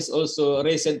Indonesia is also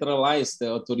re-centralized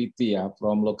the authority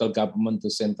from local government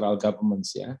to central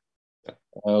governments,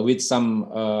 with some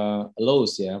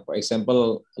laws, For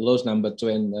example, laws number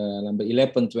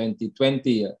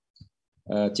 11/2020,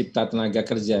 Cipta Tenaga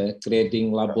Kerja,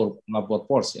 creating labor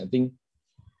force. I think,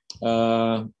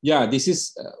 this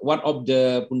is one of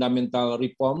the fundamental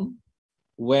reform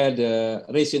where the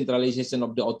re-centralization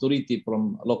of the authority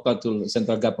from local to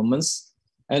central governments.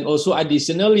 And also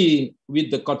additionally with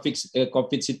the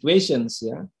COVID situations,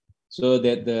 so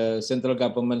that the central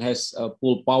government has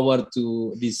full power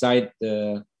to decide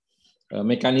the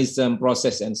mechanism,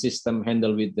 process, and system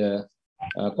handle with the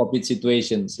COVID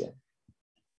situations.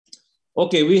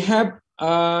 Okay, we have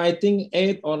I think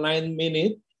 8 or 9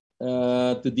 minutes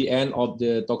to the end of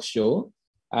the talk show.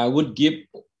 I would give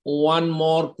one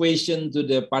more question to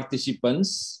the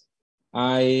participants.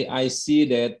 I see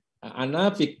that Anna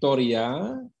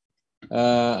Victoria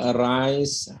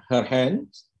raise her hand.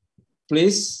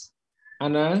 Please,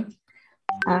 Anna.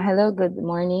 Hello, good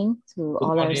morning to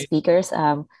all our speakers.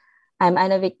 I'm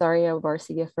Anna Victoria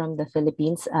Borsiga from the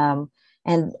Philippines, and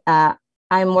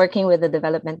I'm working with the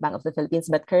Development Bank of the Philippines,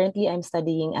 but currently I'm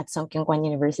studying at Songkyung Kwan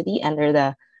University under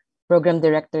the program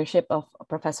directorship of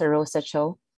Professor Rosa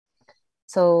Cho.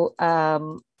 So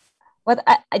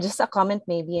just a comment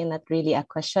maybe, and not really a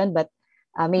question, but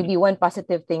maybe one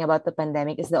positive thing about the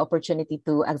pandemic is the opportunity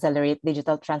to accelerate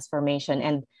digital transformation.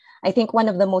 And I think one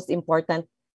of the most important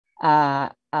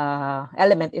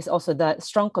element is also the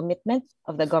strong commitment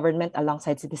of the government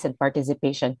alongside citizen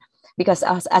participation. Because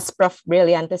as Prof.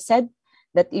 Brilliante said,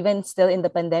 that even still in the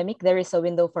pandemic, there is a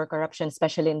window for corruption,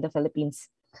 especially in the Philippines.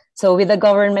 So with the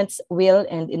government's will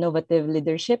and innovative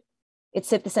leadership, its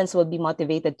citizens will be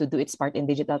motivated to do its part in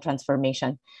digital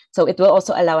transformation. So it will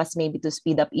also allow us maybe to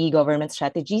speed up e-government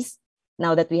strategies,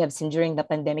 now that we have seen during the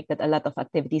pandemic that a lot of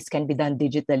activities can be done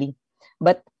digitally.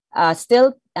 But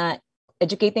still,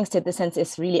 educating citizens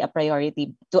is really a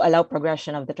priority to allow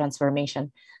progression of the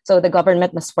transformation. So the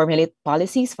government must formulate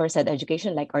policies for said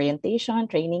education, like orientation,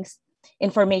 trainings,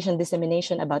 information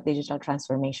dissemination about digital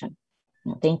transformation.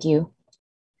 Thank you.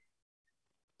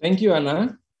 Thank you,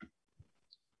 Anna.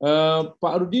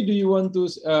 Pak Rudi, do you want to?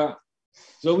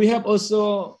 So we have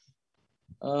also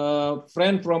a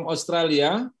friend from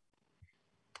Australia.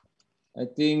 I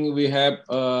think we have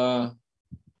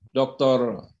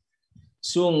Dr.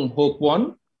 Sung Ho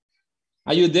Kwon.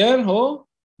 Are you there, Ho?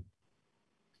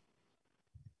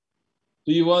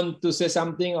 Do you want to say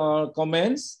something or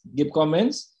comments? Give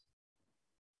comments?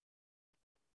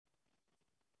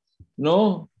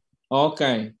 No?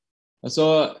 Okay.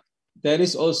 So there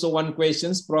is also one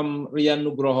question from Rian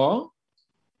Nugroho.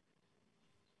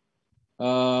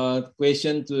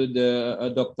 Question to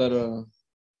the Dr.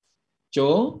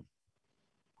 Cho.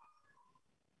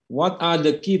 What are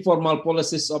the key formal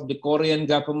policies of the Korean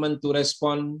government to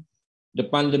respond the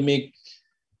pandemic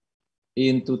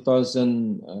in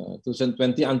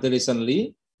 2020 until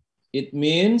recently? It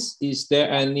means, is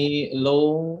there any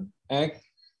law, act,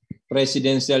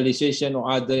 presidential decision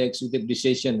or other executive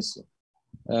decisions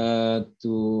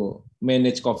to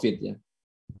manage COVID? Yeah.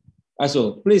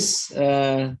 Also, please,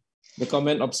 the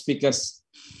comment of speakers.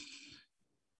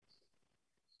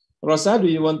 Rosa, do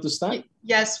you want to start?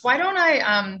 Yes, why don't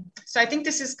I, so I think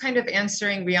this is kind of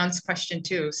answering Rian's question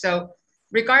too. So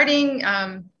regarding,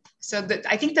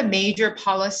 I think the major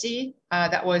policy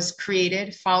that was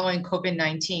created following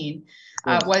COVID-19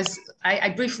 was, I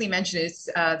briefly mentioned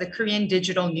it, the Korean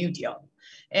Digital New Deal.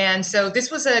 And so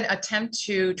this was an attempt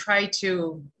to try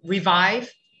to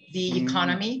revive the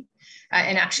economy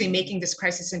and actually making this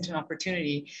crisis into an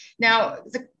opportunity. Now,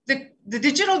 the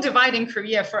digital divide in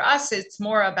Korea, for us, it's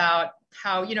more about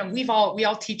how, you know, we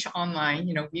all teach online,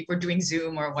 you know, we're doing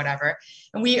Zoom or whatever.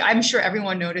 And I'm sure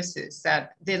everyone notices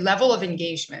that the level of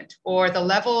engagement or the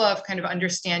level of kind of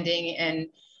understanding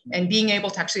and being able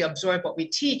to actually absorb what we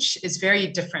teach is very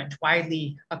different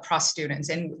widely across students.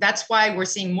 And that's why we're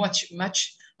seeing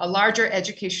a larger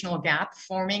educational gap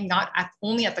forming, not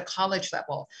only at the college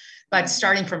level, but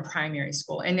starting from primary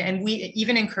school. And we,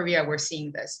 even in Korea, we're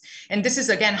seeing this. And this is,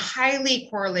 again, highly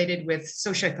correlated with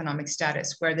socioeconomic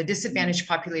status, where the disadvantaged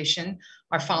population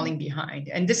are falling behind.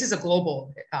 And this is a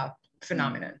global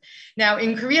phenomenon. Now,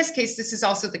 in Korea's case, this is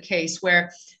also the case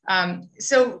where,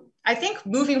 so I think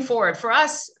moving forward, for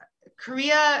us,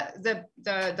 Korea,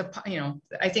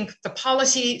 I think the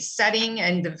policy setting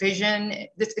and the vision,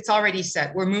 it's already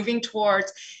set. We're moving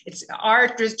towards, our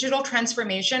digital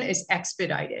transformation is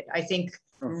expedited, I think,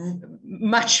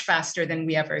 much faster than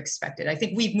we ever expected. I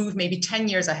think we've moved maybe 10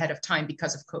 years ahead of time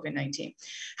because of COVID-19.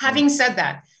 Having said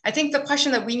that, I think the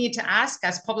question that we need to ask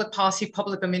as public policy,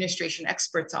 public administration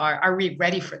experts are we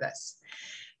ready for this?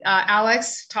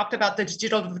 Alex talked about the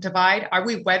digital divide. Are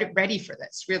we ready for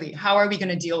this? Really, how are we going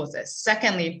to deal with this?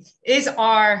 Secondly, is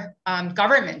our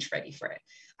government ready for it?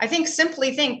 I think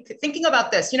simply thinking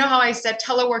about this, you know how I said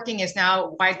teleworking is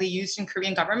now widely used in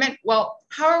Korean government? Well,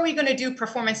 how are we going to do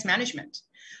performance management?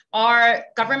 Are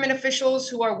government officials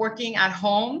who are working at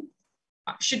home,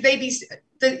 should they be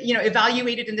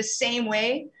evaluated in the same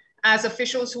way as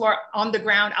officials who are on the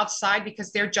ground outside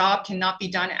because their job cannot be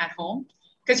done at home?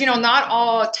 Because, you know, not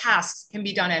all tasks can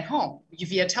be done at home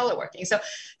via teleworking. So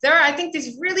there are, I think,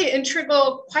 these really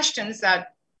integral questions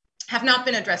that have not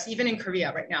been addressed even in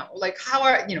Korea right now. Like, how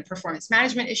are, performance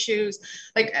management issues,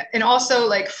 and also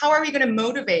how are we going to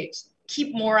motivate,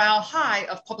 keep morale high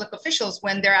of public officials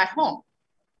when they're at home?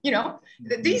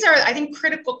 These are, I think,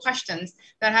 critical questions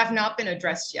that have not been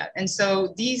addressed yet. And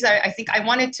so these are, I think I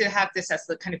wanted to have this as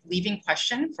the kind of leaving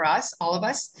question for us, all of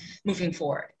us, moving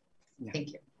forward.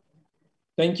 Thank you.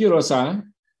 Thank you, Rosa.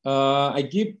 I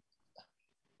give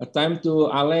a time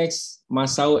to Alex,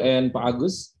 Masao, and Pak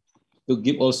Agus to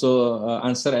give also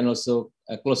answer and also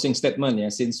a closing statement. Yeah,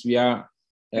 since we are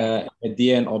at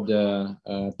the end of the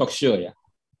talk show. Yeah,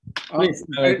 please.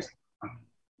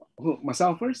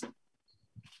 Masao first.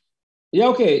 Yeah,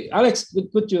 okay. Alex,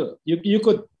 could you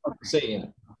could say? Yeah.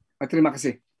 Terima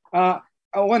kasih.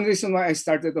 One reason why I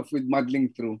started off with muddling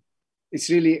through, it's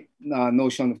really a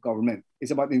notion of government.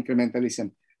 It's about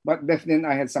incrementalism. But definitely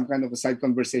I had some kind of a side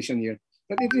conversation here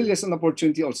that it really is an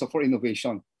opportunity also for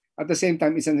innovation. At the same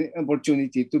time, it's an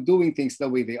opportunity to doing things the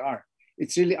way they are.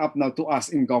 It's really up now to us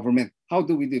in government. How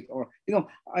do we do it? Or,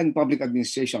 in public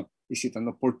administration, is it an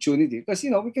opportunity? Because,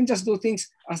 we can just do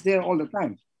things as they are all the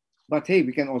time. But hey,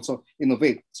 we can also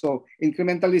innovate. So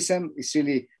incrementalism is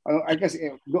really, I guess,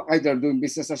 either doing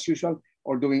business as usual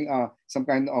or doing some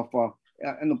kind of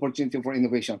an opportunity for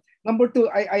innovation. Number two,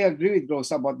 I agree with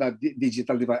Rosa about the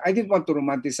digital divide. I didn't want to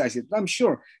romanticize it. I'm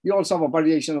sure you also have a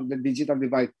variation of the digital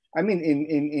divide. I mean,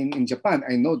 in Japan,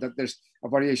 I know that there's a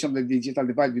variation of the digital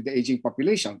divide with the aging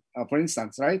population, for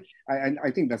instance, right?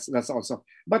 I think that's also.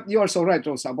 But you are so right,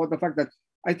 Rosa, about the fact that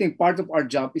I think part of our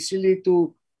job is really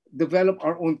to develop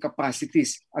our own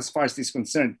capacities as far as this is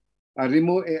concerned.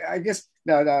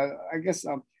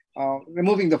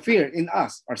 removing the fear in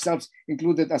us, ourselves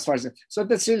included as far as, so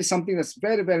that's really something that's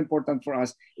very, very important for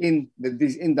us in the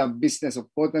business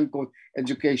of quote unquote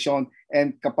education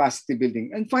and capacity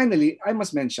building. And finally, I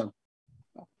must mention,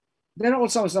 there are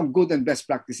also some good and best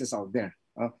practices out there.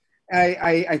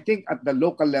 I think at the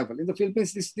local level in the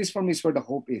Philippines, this for me is where the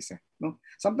hope is. No?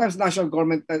 Sometimes national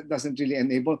government doesn't really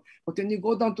enable, but when you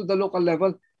go down to the local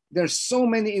level, there's so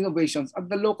many innovations at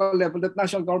the local level that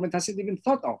national government hasn't even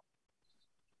thought of.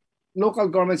 Local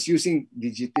governments using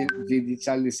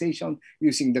digitalization,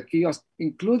 using the kiosk,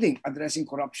 including addressing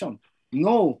corruption.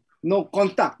 No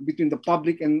contact between the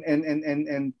public and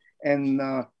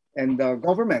the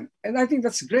government. And I think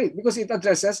that's great because it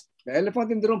addresses the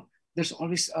elephant in the room. There's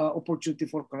always opportunity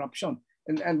for corruption.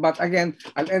 But again,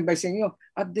 I'll end by saying,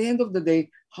 at the end of the day,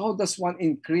 how does one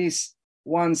increase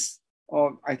one's,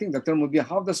 I think the term would be,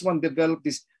 how does one develop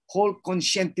this whole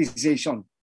conscientization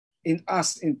in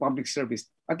us in public service?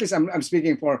 At least I'm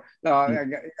speaking for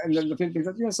the Philippines.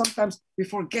 That, sometimes we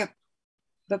forget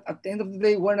that at the end of the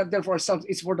day, we're not there for ourselves.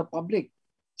 It's for the public.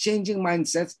 Changing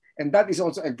mindsets, and that is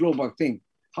also a global thing.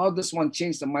 How does one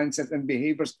change the mindsets and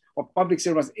behaviors of public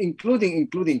servants,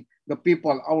 including the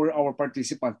people, our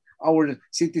participants, our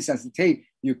citizens? Hey,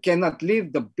 you cannot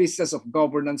leave the business of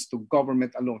governance to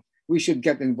government alone. We should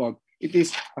get involved. It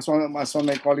is, as one of my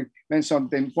colleagues mentioned,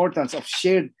 the importance of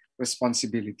shared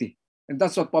responsibility. And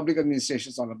that's what public administration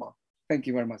is all about. Thank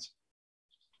you very much.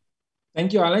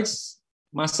 Thank you, Alex.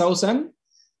 Mas Sausan.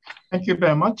 Thank you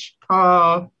very much.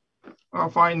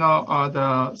 Final,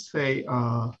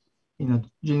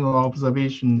 general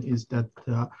observation is that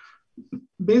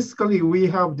basically we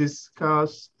have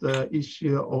discussed the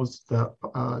issue of the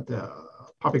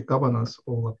public governance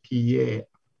or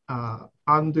PA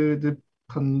under the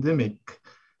pandemic.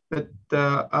 But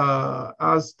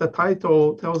as the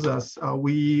title tells us,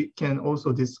 we can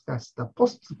also discuss the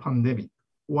post-pandemic,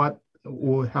 what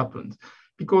will happen.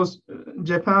 Because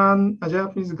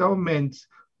Japanese government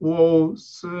will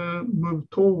soon move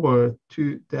toward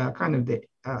to the kind of the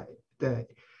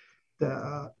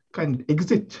kind of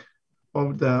exit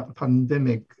of the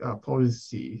pandemic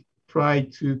policy, try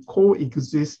to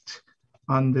coexist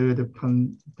under the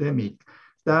pandemic.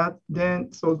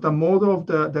 So the model of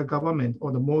the government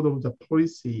or the model of the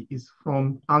policy is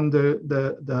from under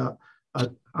the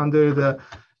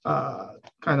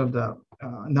kind of the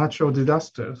natural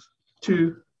disasters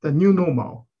to the new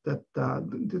normal. That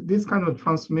this kind of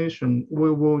transformation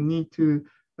we will need to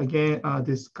again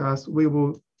discuss. We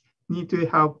will need to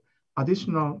have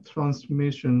additional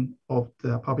transformation of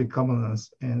the public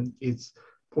governance and its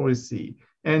policy.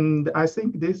 And I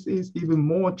think this is even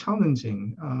more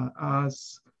challenging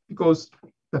because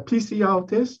the PCR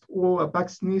test or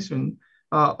vaccination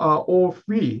are all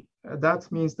free.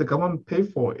 That means the government pay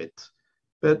for it.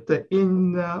 But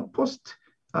in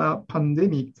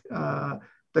post-pandemic,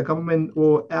 the government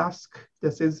will ask the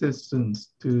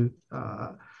citizens to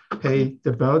pay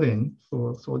the burden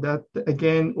so that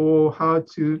again, or how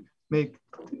to make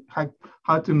kind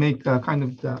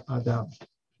of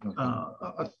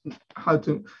how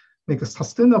to make a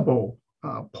sustainable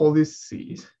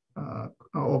policy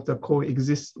of the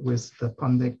coexist with the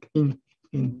pandemic in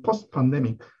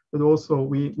post-pandemic. But also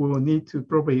we will need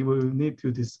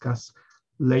to discuss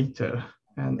later.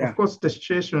 And of course, the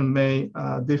situation may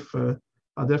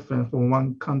different from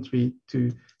one country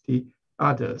to the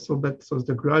other. So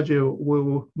the gradual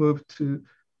will move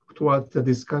toward the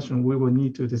discussion. We will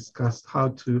need to discuss how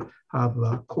to have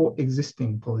a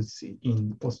coexisting policy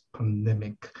in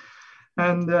post-pandemic.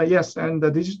 And yes, and the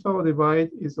digital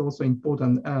divide is also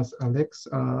important, as Alex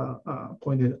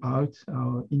pointed out.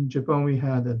 In Japan, we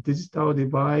had a digital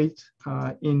divide,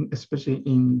 especially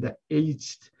in the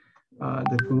aged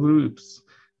the groups.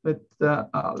 But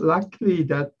luckily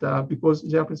that because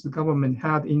Japanese government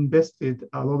had invested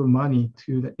a lot of money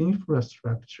to the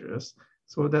infrastructures,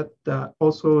 so that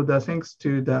also thanks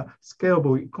to the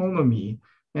scalable economy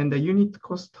and the unit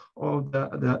cost of the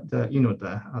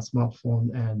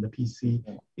smartphone and the PC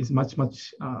is much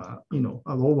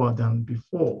lower than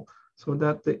before. So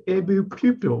that the every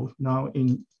pupil now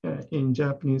in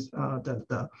Japanese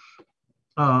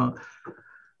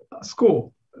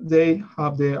school, they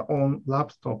have their own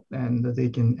laptop and they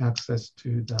can access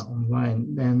to the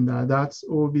online. And that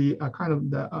will be a kind of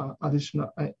the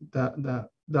additional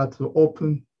that will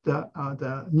open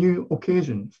the new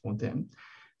occasion for them.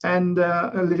 And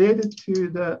related to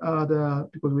the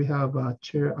because we have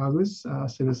Chair Agus,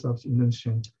 Civil Service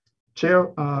Indonesian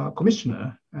Chair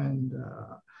Commissioner, and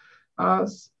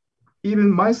as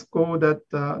even my school that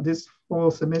this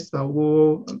fall semester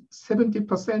will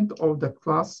 70% of the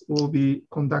class will be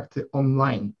conducted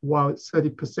online, while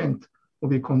 30% will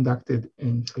be conducted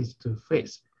in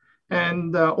face-to-face.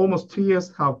 And almost 2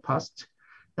 years have passed.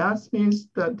 That means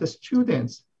that the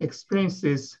students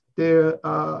experiences their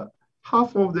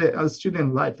half of the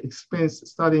student life experience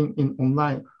studying in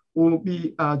online will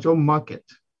be a job market.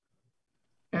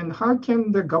 And how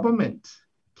can the government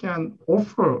can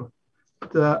offer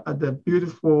the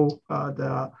beautiful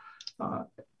the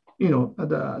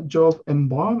job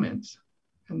environment,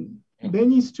 and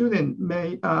many students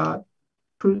may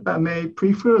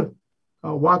prefer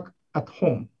work at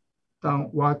home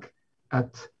than work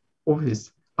at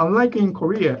office. Unlike in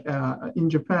Korea, in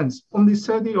Japan, only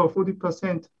 30 or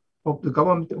 40% of the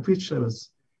government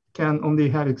officials can only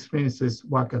have experiences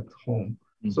work at home.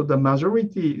 So the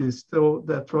majority is still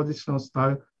the traditional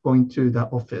style going to the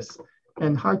office.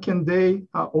 And how can they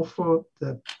offer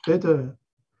the better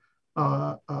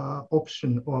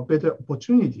option or better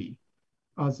opportunity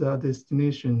as a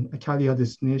destination, a career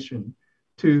destination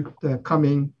to the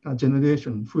coming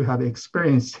generation who have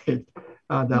experienced it,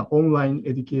 the online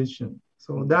education.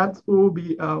 So that will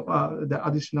be the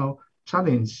additional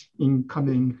challenge in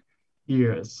coming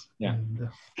years. Yeah. And,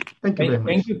 thank you very much.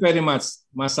 Thank you very much,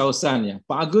 Mas Sausan. Yeah.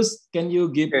 Pak Agus, can you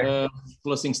give a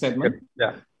closing statement?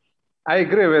 Yeah, I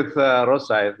agree with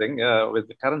Rosa. I think with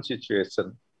the current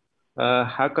situation,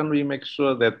 how can we make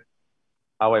sure that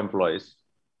our employees,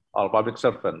 our public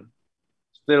servants,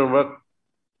 still work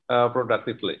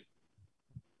productively?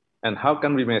 And how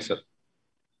can we measure?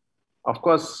 Of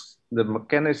course, the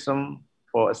mechanism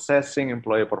for assessing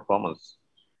employee performance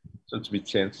should be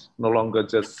changed, no longer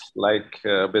just like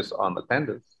based on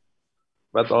attendance,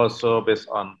 but also based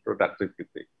on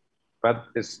productivity. But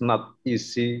it's not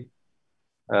easy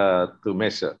to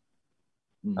measure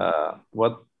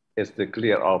what is the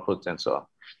clear output and so on.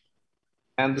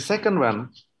 And the second one,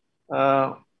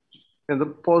 in the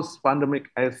post-pandemic,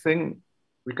 I think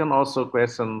we can also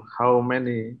question how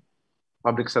many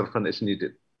public servant is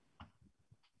needed.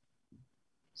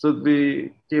 Should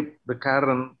we keep the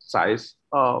current size,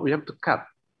 or we have to cut?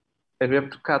 And we have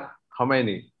to cut how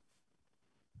many?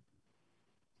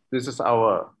 This is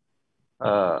our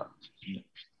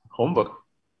homework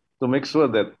to make sure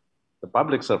that the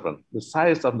public servant, the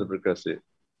size of the bureaucracy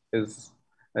is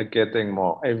getting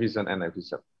more efficient and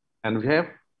efficient. And we have,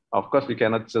 of course, we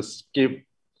cannot just keep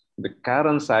the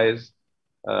current size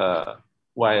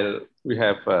while we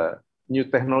have new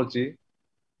technology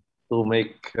to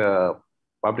make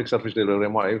public service delivery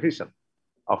more efficient.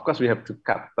 Of course, we have to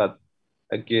cut, but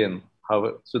again,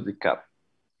 how should we cut?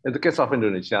 In the case of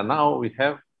Indonesia, now we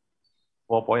have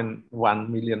 4.1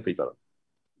 million people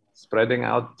spreading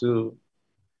out to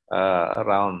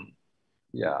around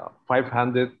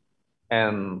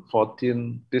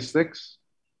 514 districts,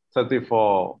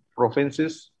 34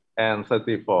 provinces, and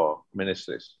 34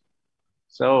 ministries.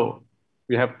 So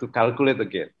we have to calculate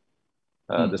again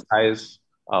the size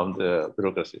of the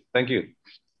bureaucracy. Thank you.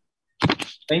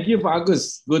 Thank you, Pak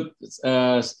Agus. Good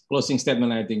closing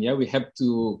statement, I think. Yeah, we have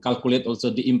to calculate also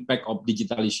the impact of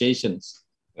digitalizations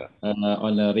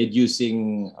on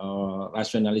reducing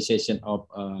rationalization of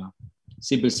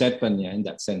civil servant, in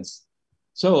that sense.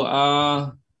 So,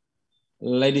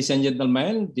 ladies and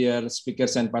gentlemen, dear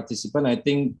speakers and participants, I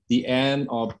think the end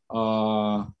of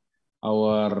our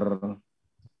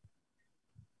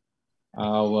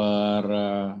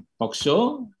talk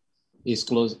show is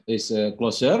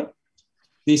closer.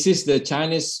 This is the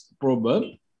Chinese proverb.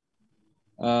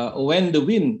 When the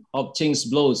wind of change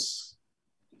blows,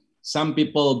 some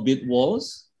people build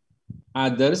walls,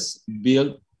 others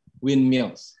build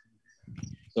windmills.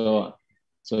 So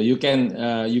you can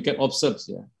observe,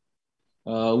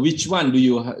 which one do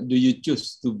you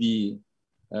choose to be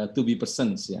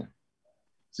persons,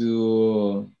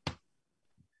 to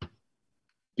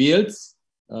build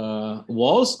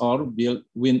walls or build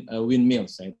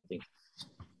windmills, I think.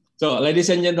 So, ladies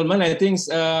and gentlemen, I think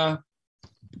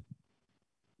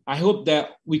I hope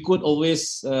that we could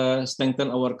always strengthen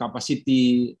our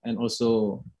capacity and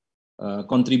also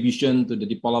contribution to the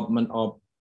development of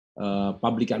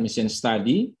public administration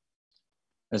study,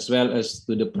 as well as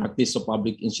to the practice of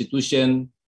public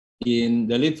institution in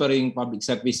delivering public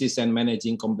services and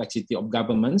managing complexity of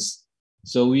governments.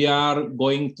 So we are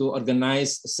going to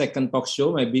organize a second talk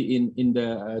show. Maybe in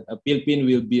the Philippines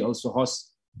will be also host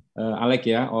Alec,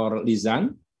 or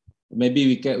Lizan.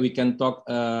 Maybe we can talk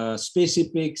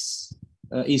specifics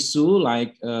issue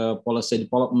like policy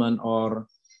development or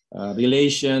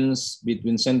relations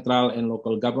between central and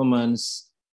local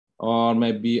governments, or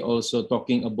maybe also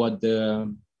talking about the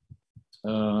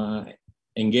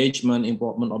engagement,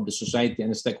 involvement of the society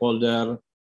and the stakeholder,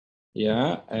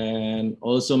 yeah, and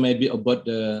also maybe about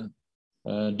the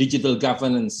digital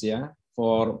governance, yeah,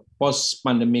 for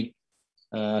post-pandemic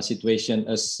situation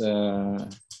as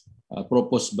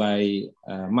proposed by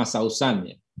Mas Ausan.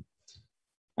 Yeah.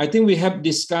 I think we have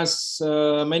discussed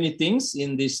many things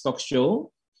in this talk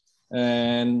show,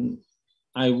 and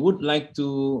I would like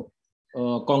to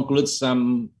conclude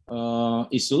some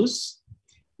issues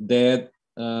that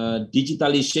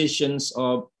digitalizations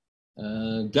of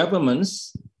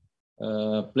governments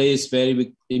plays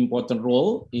very important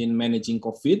role in managing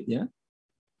COVID. Yeah,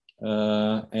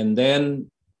 and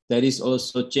then there is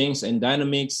also change and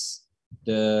dynamics,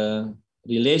 the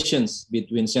relations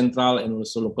between central and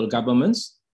also local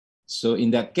governments. So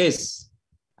in that case,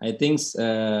 I think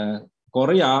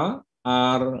Korea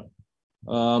are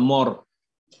more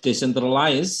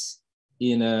decentralized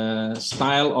in a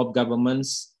style of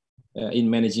governments in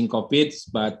managing COVID,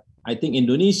 but I think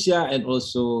Indonesia and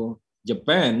also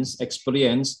Japan's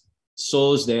experience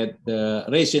shows that the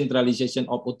recentralization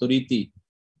of authority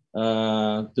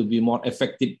to be more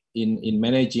effective in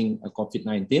managing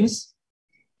COVID-19.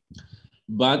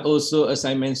 But also, as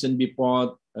I mentioned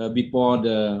before,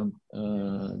 the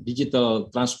digital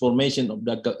transformation of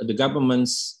the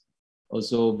governments,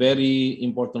 also very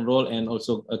important role and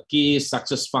also a key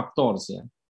success factors, yeah,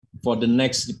 for the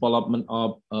next development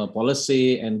of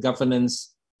policy and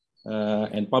governance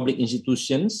and public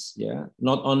institutions, yeah,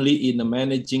 not only in the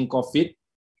managing COVID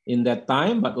in that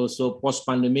time, but also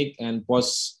post-pandemic and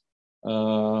post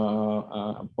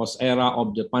era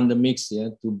of the pandemics, yeah,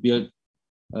 to build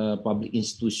public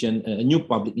institution, new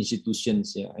public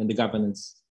institutions, yeah, and the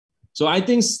governance. So I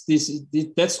think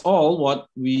that's all what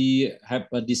we have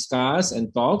discussed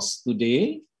and talks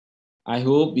today. I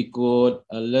hope we could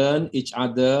learn each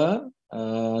other,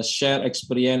 share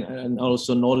experience and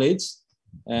also knowledge,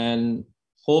 and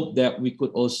hope that we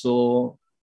could also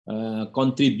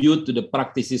contribute to the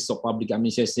practices of public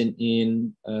administration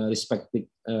in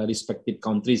respective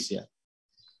countries. Yeah.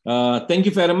 Thank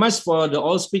you very much for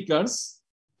all speakers,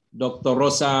 Dr.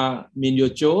 Rosa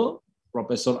Minyocho,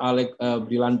 Professor Alex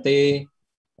Brillante,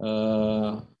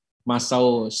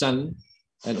 Masao San,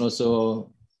 and also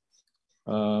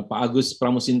Pak Agus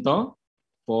Pramusinto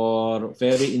for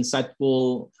very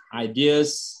insightful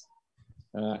ideas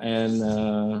and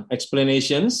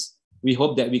explanations. We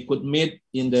hope that we could meet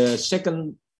in the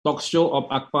second talk show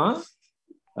of AGPA,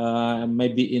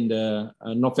 maybe in the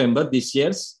November this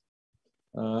year.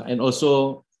 And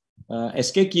also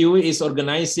SKQ is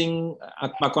organizing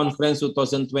AGPA Conference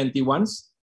 2021.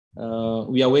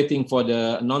 We are waiting for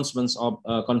the announcements of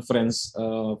conference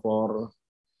for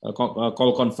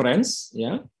call conference.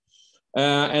 Yeah.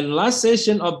 And last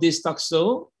session of this talk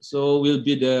show, so will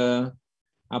be the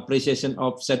appreciation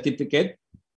of certificate.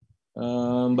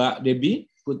 Mbak Debbie,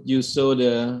 could you show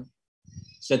the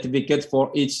certificate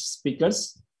for each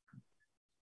speakers?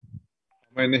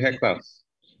 How many hectares?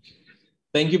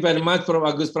 Thank you very much, Prof.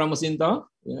 Agus Pramusinto.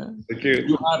 Yeah. Thank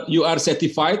you. You are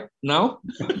certified now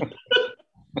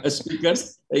as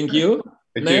speakers. Thank you.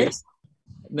 Thank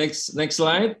Next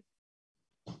slide.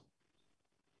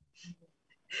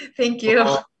 Thank you.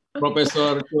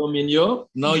 Professor Cho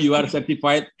Minyo, now you are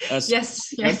certified as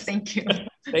yes, thank you.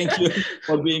 Thank you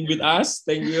for being with us.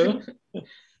 Thank you.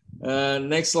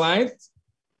 Next slide.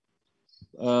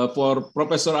 For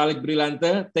Professor Alex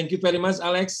Brillante. Thank you very much,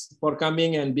 Alex, for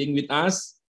coming and being with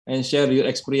us and share your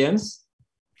experience.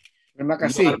 Terima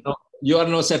kasih. You are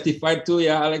now certified too,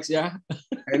 yeah, Alex, yeah?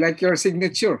 I like your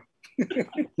signature.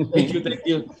 Thank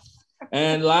you.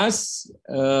 And last,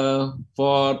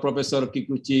 for Professor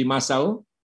Kikuchi Masao,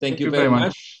 thank you very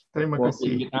much for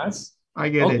being with us. I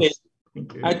get it.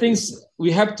 Thank you. I think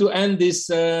we have to end this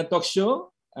talk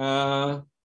show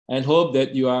and hope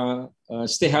that you are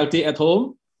stay healthy at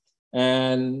home.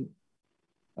 And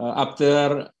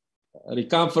after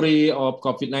recovery of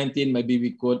COVID-19, maybe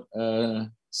we could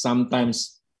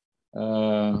sometimes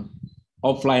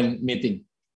offline meeting.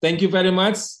 Thank you very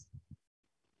much.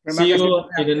 See you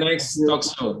in the next talk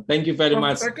show. Thank you very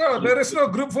much. Eko, there is no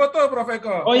group photo, Prof.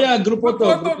 Eko. Oh yeah, group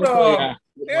photo.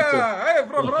 Yeah, hey,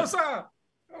 Prof. Rosa.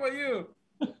 How are you?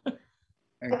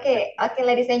 Okay,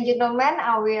 ladies and gentlemen,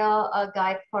 I will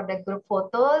guide for the group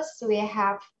photos. We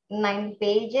have 9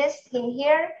 pages in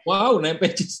here. Wow, 9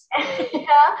 pages.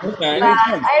 Yeah, okay. But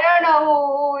I don't know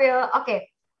who will. Okay,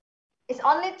 it's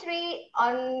only 3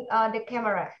 on the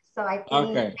camera, so I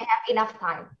think they have enough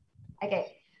time.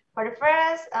 Okay, for the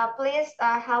first, please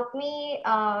help me,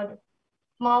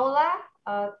 Maula,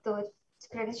 to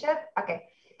screenshot. Okay,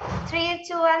 3,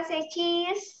 2, 1, say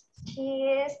cheese.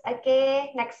 Cheese.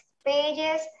 Okay, next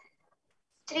pages.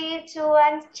 3, 2,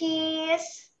 1,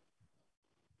 cheese.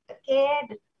 Okay,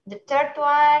 the third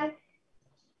one.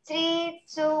 3,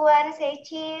 2, 1, say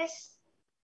cheese.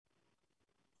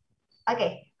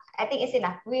 Okay, I think it's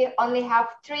enough. We only have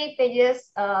 3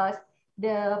 pages.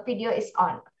 The video is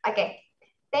on. Okay.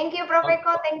 Thank you, Prof.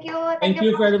 Eko. Thank you. Thank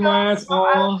you very much,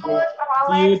 all.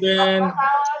 See you then.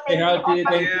 Stay healthy.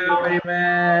 Thank you very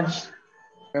much.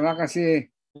 Terima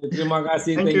kasih. Terima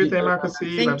kasih. Thank you. Terima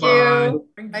kasih. Thank Bye-bye. you.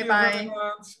 Bye-bye.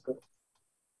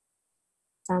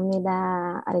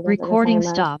 감사합니다. Recording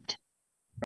arigatou gozaimasu. stopped.